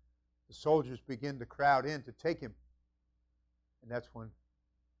was, the soldiers began to crowd in to take him. And that's when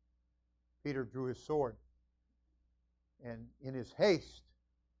Peter drew his sword. And in his haste,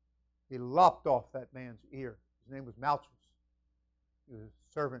 he lopped off that man's ear. His name was Malchus. He was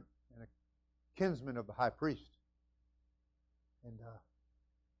a servant and a kinsman of the high priest. And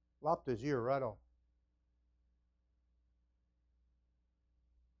lopped his ear right off.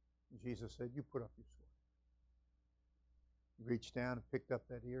 And Jesus said, "You put up your sword." He reached down and picked up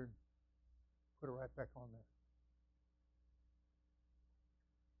that ear and put it right back on there.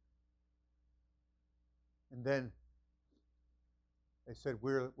 And then they said,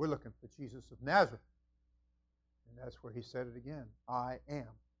 we're looking for Jesus of Nazareth. And that's where he said it again. I am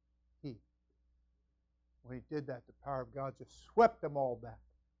he. When he did that, the power of God just swept them all back.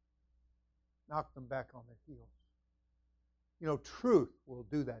 Knocked them back on their heels. You know, truth will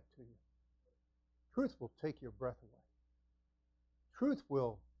do that to you. Truth will take your breath away. Truth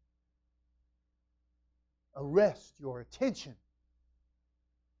will arrest your attention.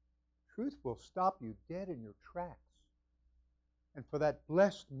 Truth will stop you dead in your tracks. And for that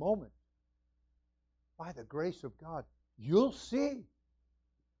blessed moment, by the grace of God, you'll see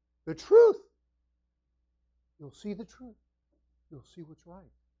the truth. You'll see the truth. You'll see what's right.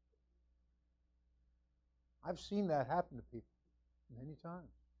 I've seen that happen to people many times.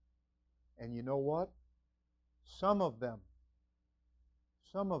 And you know what? Some of them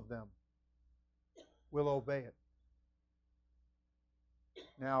will obey it.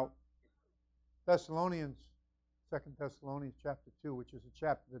 Now, Thessalonians, 2 Thessalonians chapter 2, which is a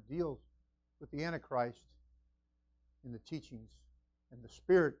chapter that deals with the Antichrist in the teachings and the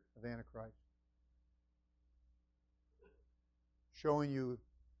spirit of Antichrist, showing you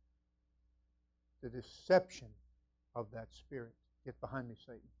the deception of that spirit. Get behind me,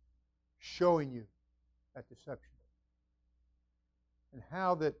 Satan. Showing you that deception. And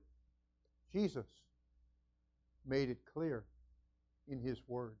how that Jesus made it clear in His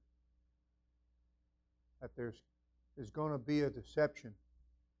Word that there's going to be a deception.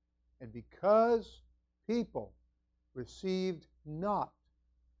 And because people received not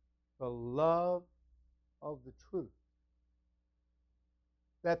the love of the truth,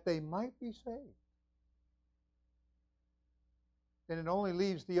 that they might be saved, then it only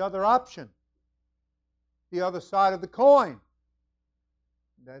leaves the other option, the other side of the coin.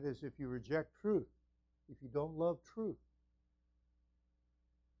 That is, if you reject truth, if you don't love truth,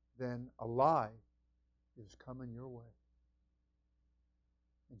 then a lie is coming your way.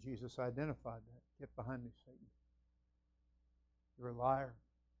 And Jesus identified that. Get behind me, Satan. You're a liar.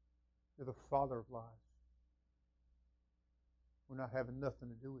 You're the father of lies. We're not having nothing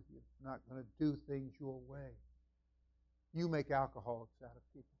to do with you. We're not going to do things your way. You make alcoholics out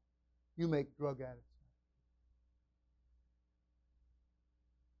of people. You make drug addicts out of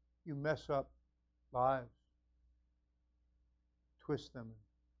people. You mess up lives, twist them,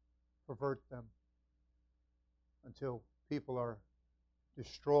 and pervert them until people are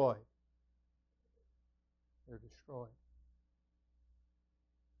destroyed. They're destroyed.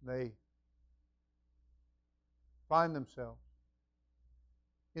 They find themselves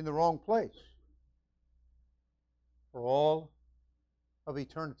in the wrong place for all of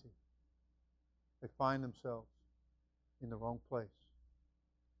eternity. They find themselves in the wrong place.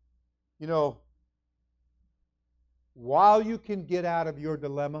 You know, while you can get out of your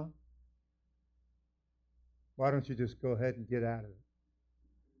dilemma, why don't you just go ahead and get out of it?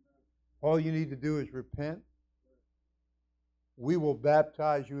 All you need to do is repent. We will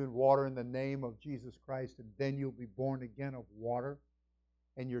baptize you in water in the name of Jesus Christ, and then you'll be born again of water,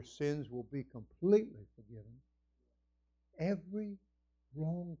 and your sins will be completely forgiven. Every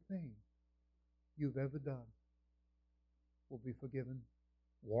wrong thing you've ever done will be forgiven,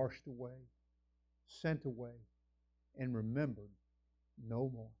 washed away, sent away, and remembered no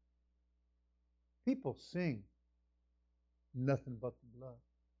more. People sing nothing but the blood,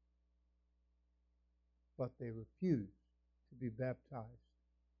 but they refuse to be baptized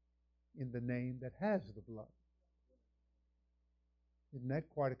in the name that has the blood. Isn't that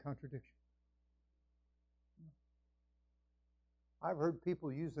quite a contradiction? I've heard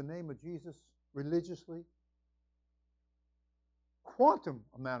people use the name of Jesus religiously quantum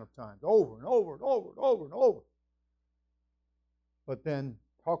amount of times, over and over and over and over and over. But then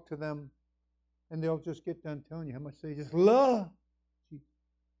talk to them, and they'll just get done telling you how much they just love Jesus.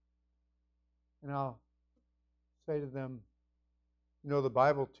 And I'll say to them, you know, the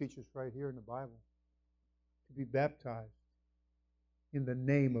Bible teaches right here in the Bible to be baptized in the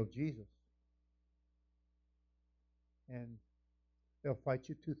name of Jesus. and they'll fight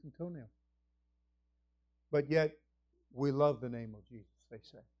you tooth and toenail. But yet, we love the name of Jesus, they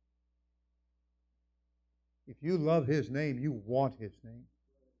say. If you love His name, you want His name.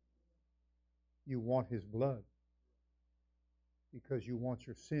 You want His blood. Because you want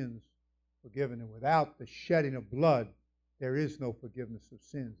your sins forgiven. And without the shedding of blood, there is no forgiveness of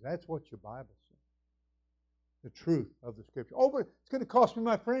sins. That's what your Bible says. The truth of the Scripture. Oh, but it's going to cost me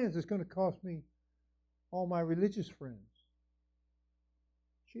my friends. It's going to cost me all my religious friends.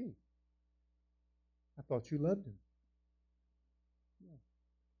 Gee, I thought you loved Him. Yeah.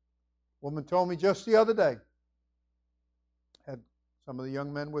 Woman told me just the other day. Had some of the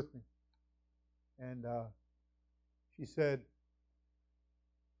young men with me. And she said,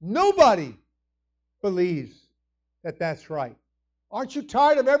 nobody believes that that's right. Aren't you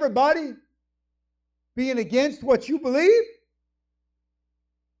tired of everybody being against what you believe?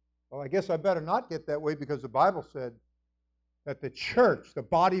 Well, I guess I better not get that way, because the Bible said that the church, the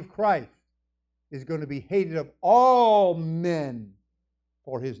body of Christ, is going to be hated of all men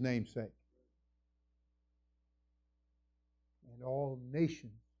for His name's sake. And all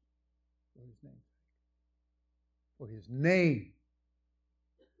nations for His name's sake. For His name.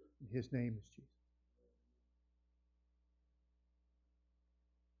 And His name is Jesus.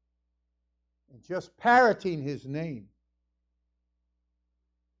 And just parroting His name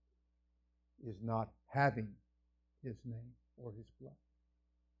is not having His name or His blood.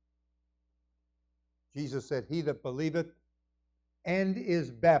 Jesus said, he that believeth and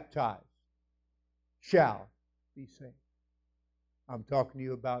is baptized shall be saved. I'm talking to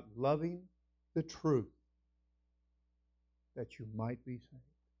you about loving the truth that you might be saved.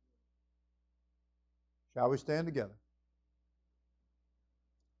 Shall we stand together?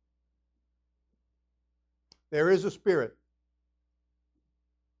 There is a spirit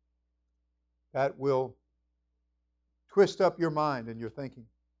that will twist up your mind and your thinking.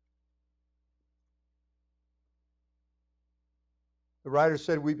 The writer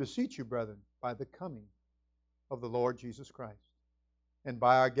said, we beseech you, brethren, by the coming of the Lord Jesus Christ, and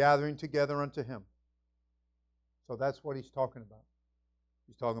by our gathering together unto Him. So that's what he's talking about.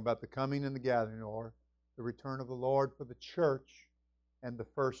 He's talking about the coming and the gathering, or the return of the Lord for the church and the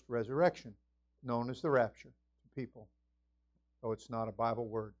first resurrection, known as the rapture to people. Though it's not a Bible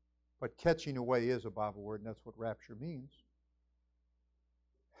word. But catching away is a Bible word, and that's what rapture means.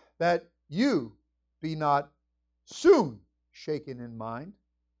 That you be not soon shaken in mind,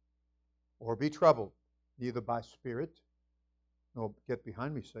 or be troubled, neither by spirit, nor get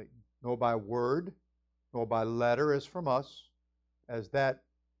behind me, Satan, nor by word, nor by letter as from us, as that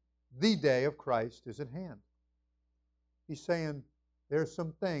the day of Christ is at hand. He's saying there's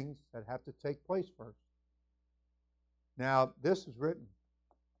some things that have to take place first. Now, this is written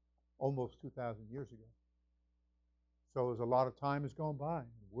almost 2,000 years ago. So as a lot of time has gone by,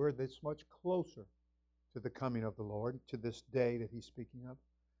 we're this much closer to the coming of the Lord, to this day that he's speaking of.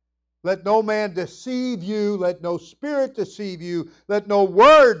 Let no man deceive you, let no spirit deceive you, let no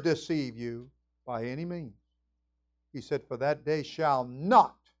word deceive you by any means. He said, for that day shall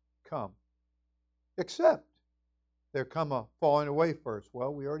not come, except there come a falling away first.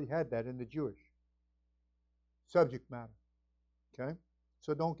 Well, we already had that in the Jewish subject matter. Okay?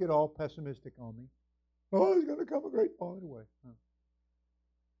 So don't get all pessimistic on me. Oh, there's going to come a great falling away.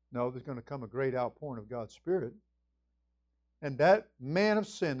 No, there's going to come a great outpouring of God's Spirit. And that man of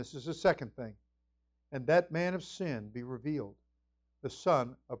sin, this is the second thing, and that man of sin be revealed, the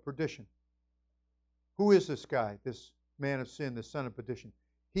son of perdition. Who is this guy, this man of sin, the son of perdition?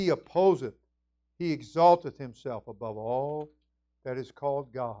 He opposeth, he exalteth himself above all that is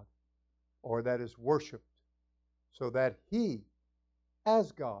called God, or that is worshipped, so that he,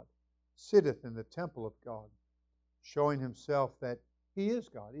 as God, sitteth in the temple of God, showing himself that he is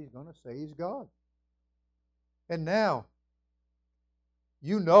God. He's going to say he's God. And now,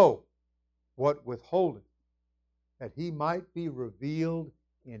 you know what withholdeth, that he might be revealed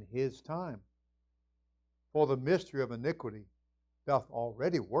in his time. For the mystery of iniquity doth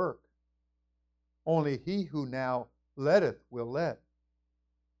already work. Only he who now letteth will let,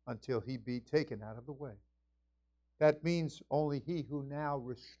 until he be taken out of the way. That means only he who now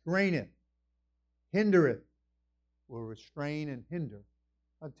restraineth, hindereth, will restrain and hinder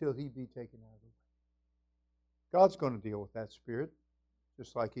until he be taken out of the way. God's going to deal with that spirit,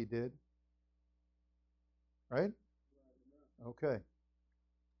 just like he did. Right? Okay.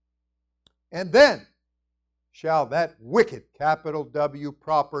 And then shall that wicked, capital W,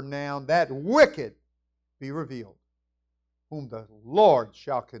 proper noun, that wicked be revealed, whom the Lord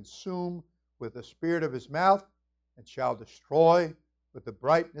shall consume with the spirit of his mouth, and shall destroy with the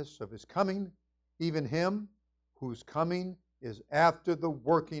brightness of his coming, even him whose coming is after the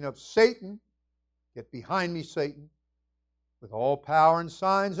working of Satan. Get behind me, Satan, with all power and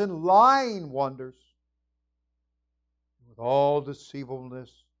signs and lying wonders, with all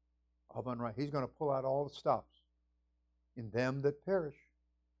deceivableness of unrighteousness. He's going to pull out all the stops in them that perish.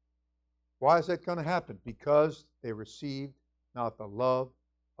 Why is that going to happen? Because they received not the love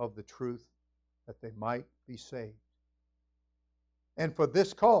of the truth, that they might be saved. And for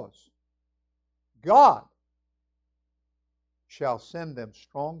this cause, God shall send them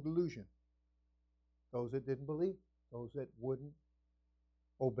strong delusion. Those that didn't believe, those that wouldn't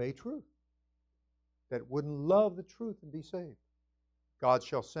obey truth, that wouldn't love the truth and be saved. God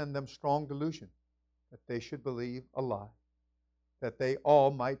shall send them strong delusion, that they should believe a lie, that they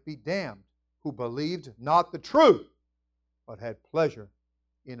all might be damned, who believed not the truth, but had pleasure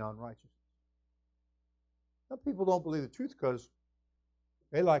in unrighteousness. Some people don't believe the truth because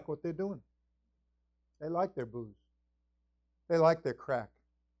they like what they're doing. They like their booze. They like their crack.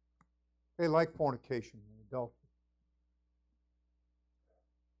 They like fornication and adultery.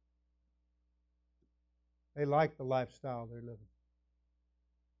 They like the lifestyle they're living.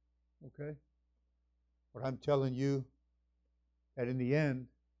 Okay? But I'm telling you that in the end,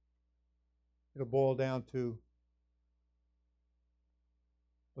 it'll boil down to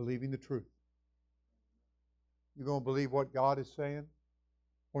believing the truth. You going to believe what God is saying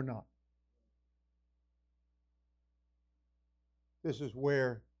or not? This is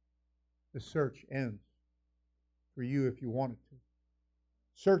where the search ends for you if you wanted to.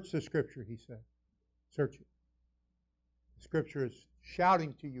 Search the Scripture, he said. Search it. The Scripture is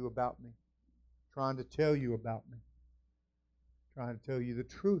shouting to you about me, trying to tell you about me, trying to tell you the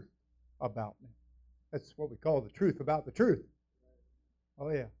truth about me. That's what we call the truth about the truth. Oh,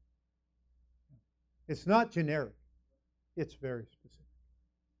 yeah. It's not generic. It's very specific.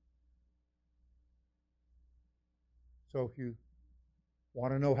 So if you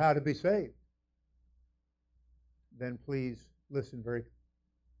want to know how to be saved, then please listen very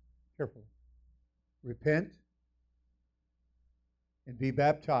carefully. Repent and be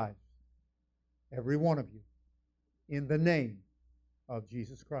baptized, every one of you, in the name of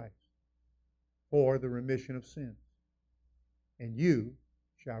Jesus Christ, for the remission of sins. And you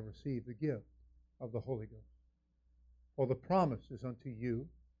shall receive the gift of the Holy Ghost. For the promise is unto you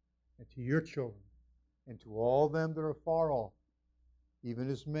and to your children and to all them that are far off, even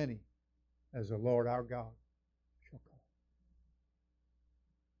as many as the Lord our God shall call.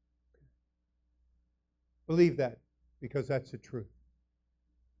 Okay. Believe that, because that's the truth.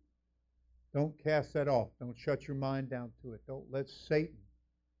 Don't cast that off. Don't shut your mind down to it. Don't let Satan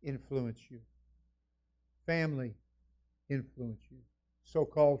influence you. Family influence you.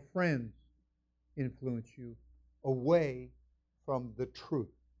 So-called friends influence you away from the truth.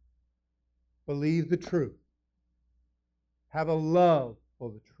 Believe the truth. Have a love for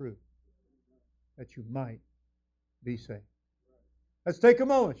the truth, that you might be saved. Let's take a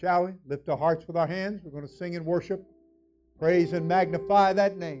moment, shall we? Lift our hearts with our hands. We're going to sing and worship. Praise and magnify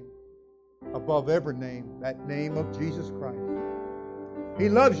that name above every name, that name of Jesus Christ. He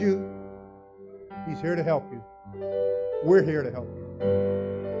loves you. He's here to help you. We're here to help you.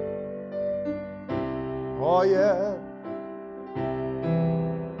 Oh, yeah.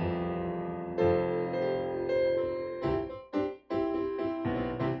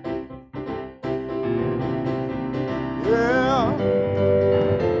 Yeah.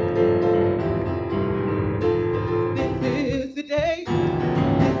 This is the day.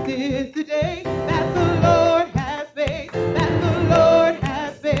 This is the day that the Lord has made. That the Lord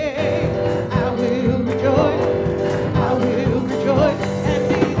has made. I will rejoice. I will rejoice and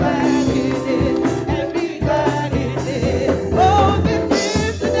be glad in it. And be glad in it. Oh, this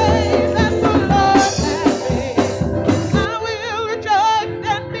is the day that the Lord has made. I will rejoice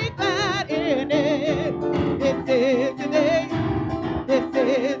and be glad in it. This is the day. This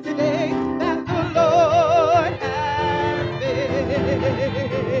is the day that the Lord has made.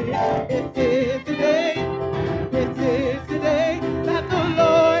 This is the day. This is the day that the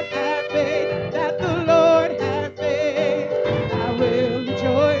Lord has made. That the Lord has made. I will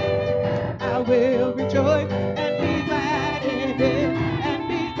rejoice. I will rejoice and be glad in it. And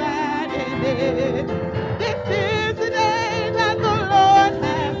be glad in it. This is the day that the Lord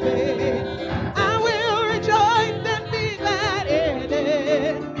has made. I will rejoice and be glad in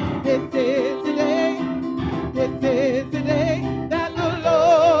it. This is the day. This is the day that the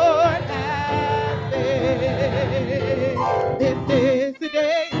Lord has made. This is the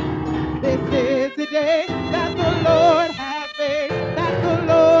day. This is the day that the Lord has made. That the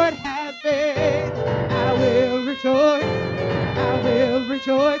Lord has made. I will rejoice. I will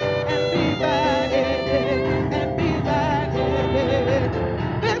rejoice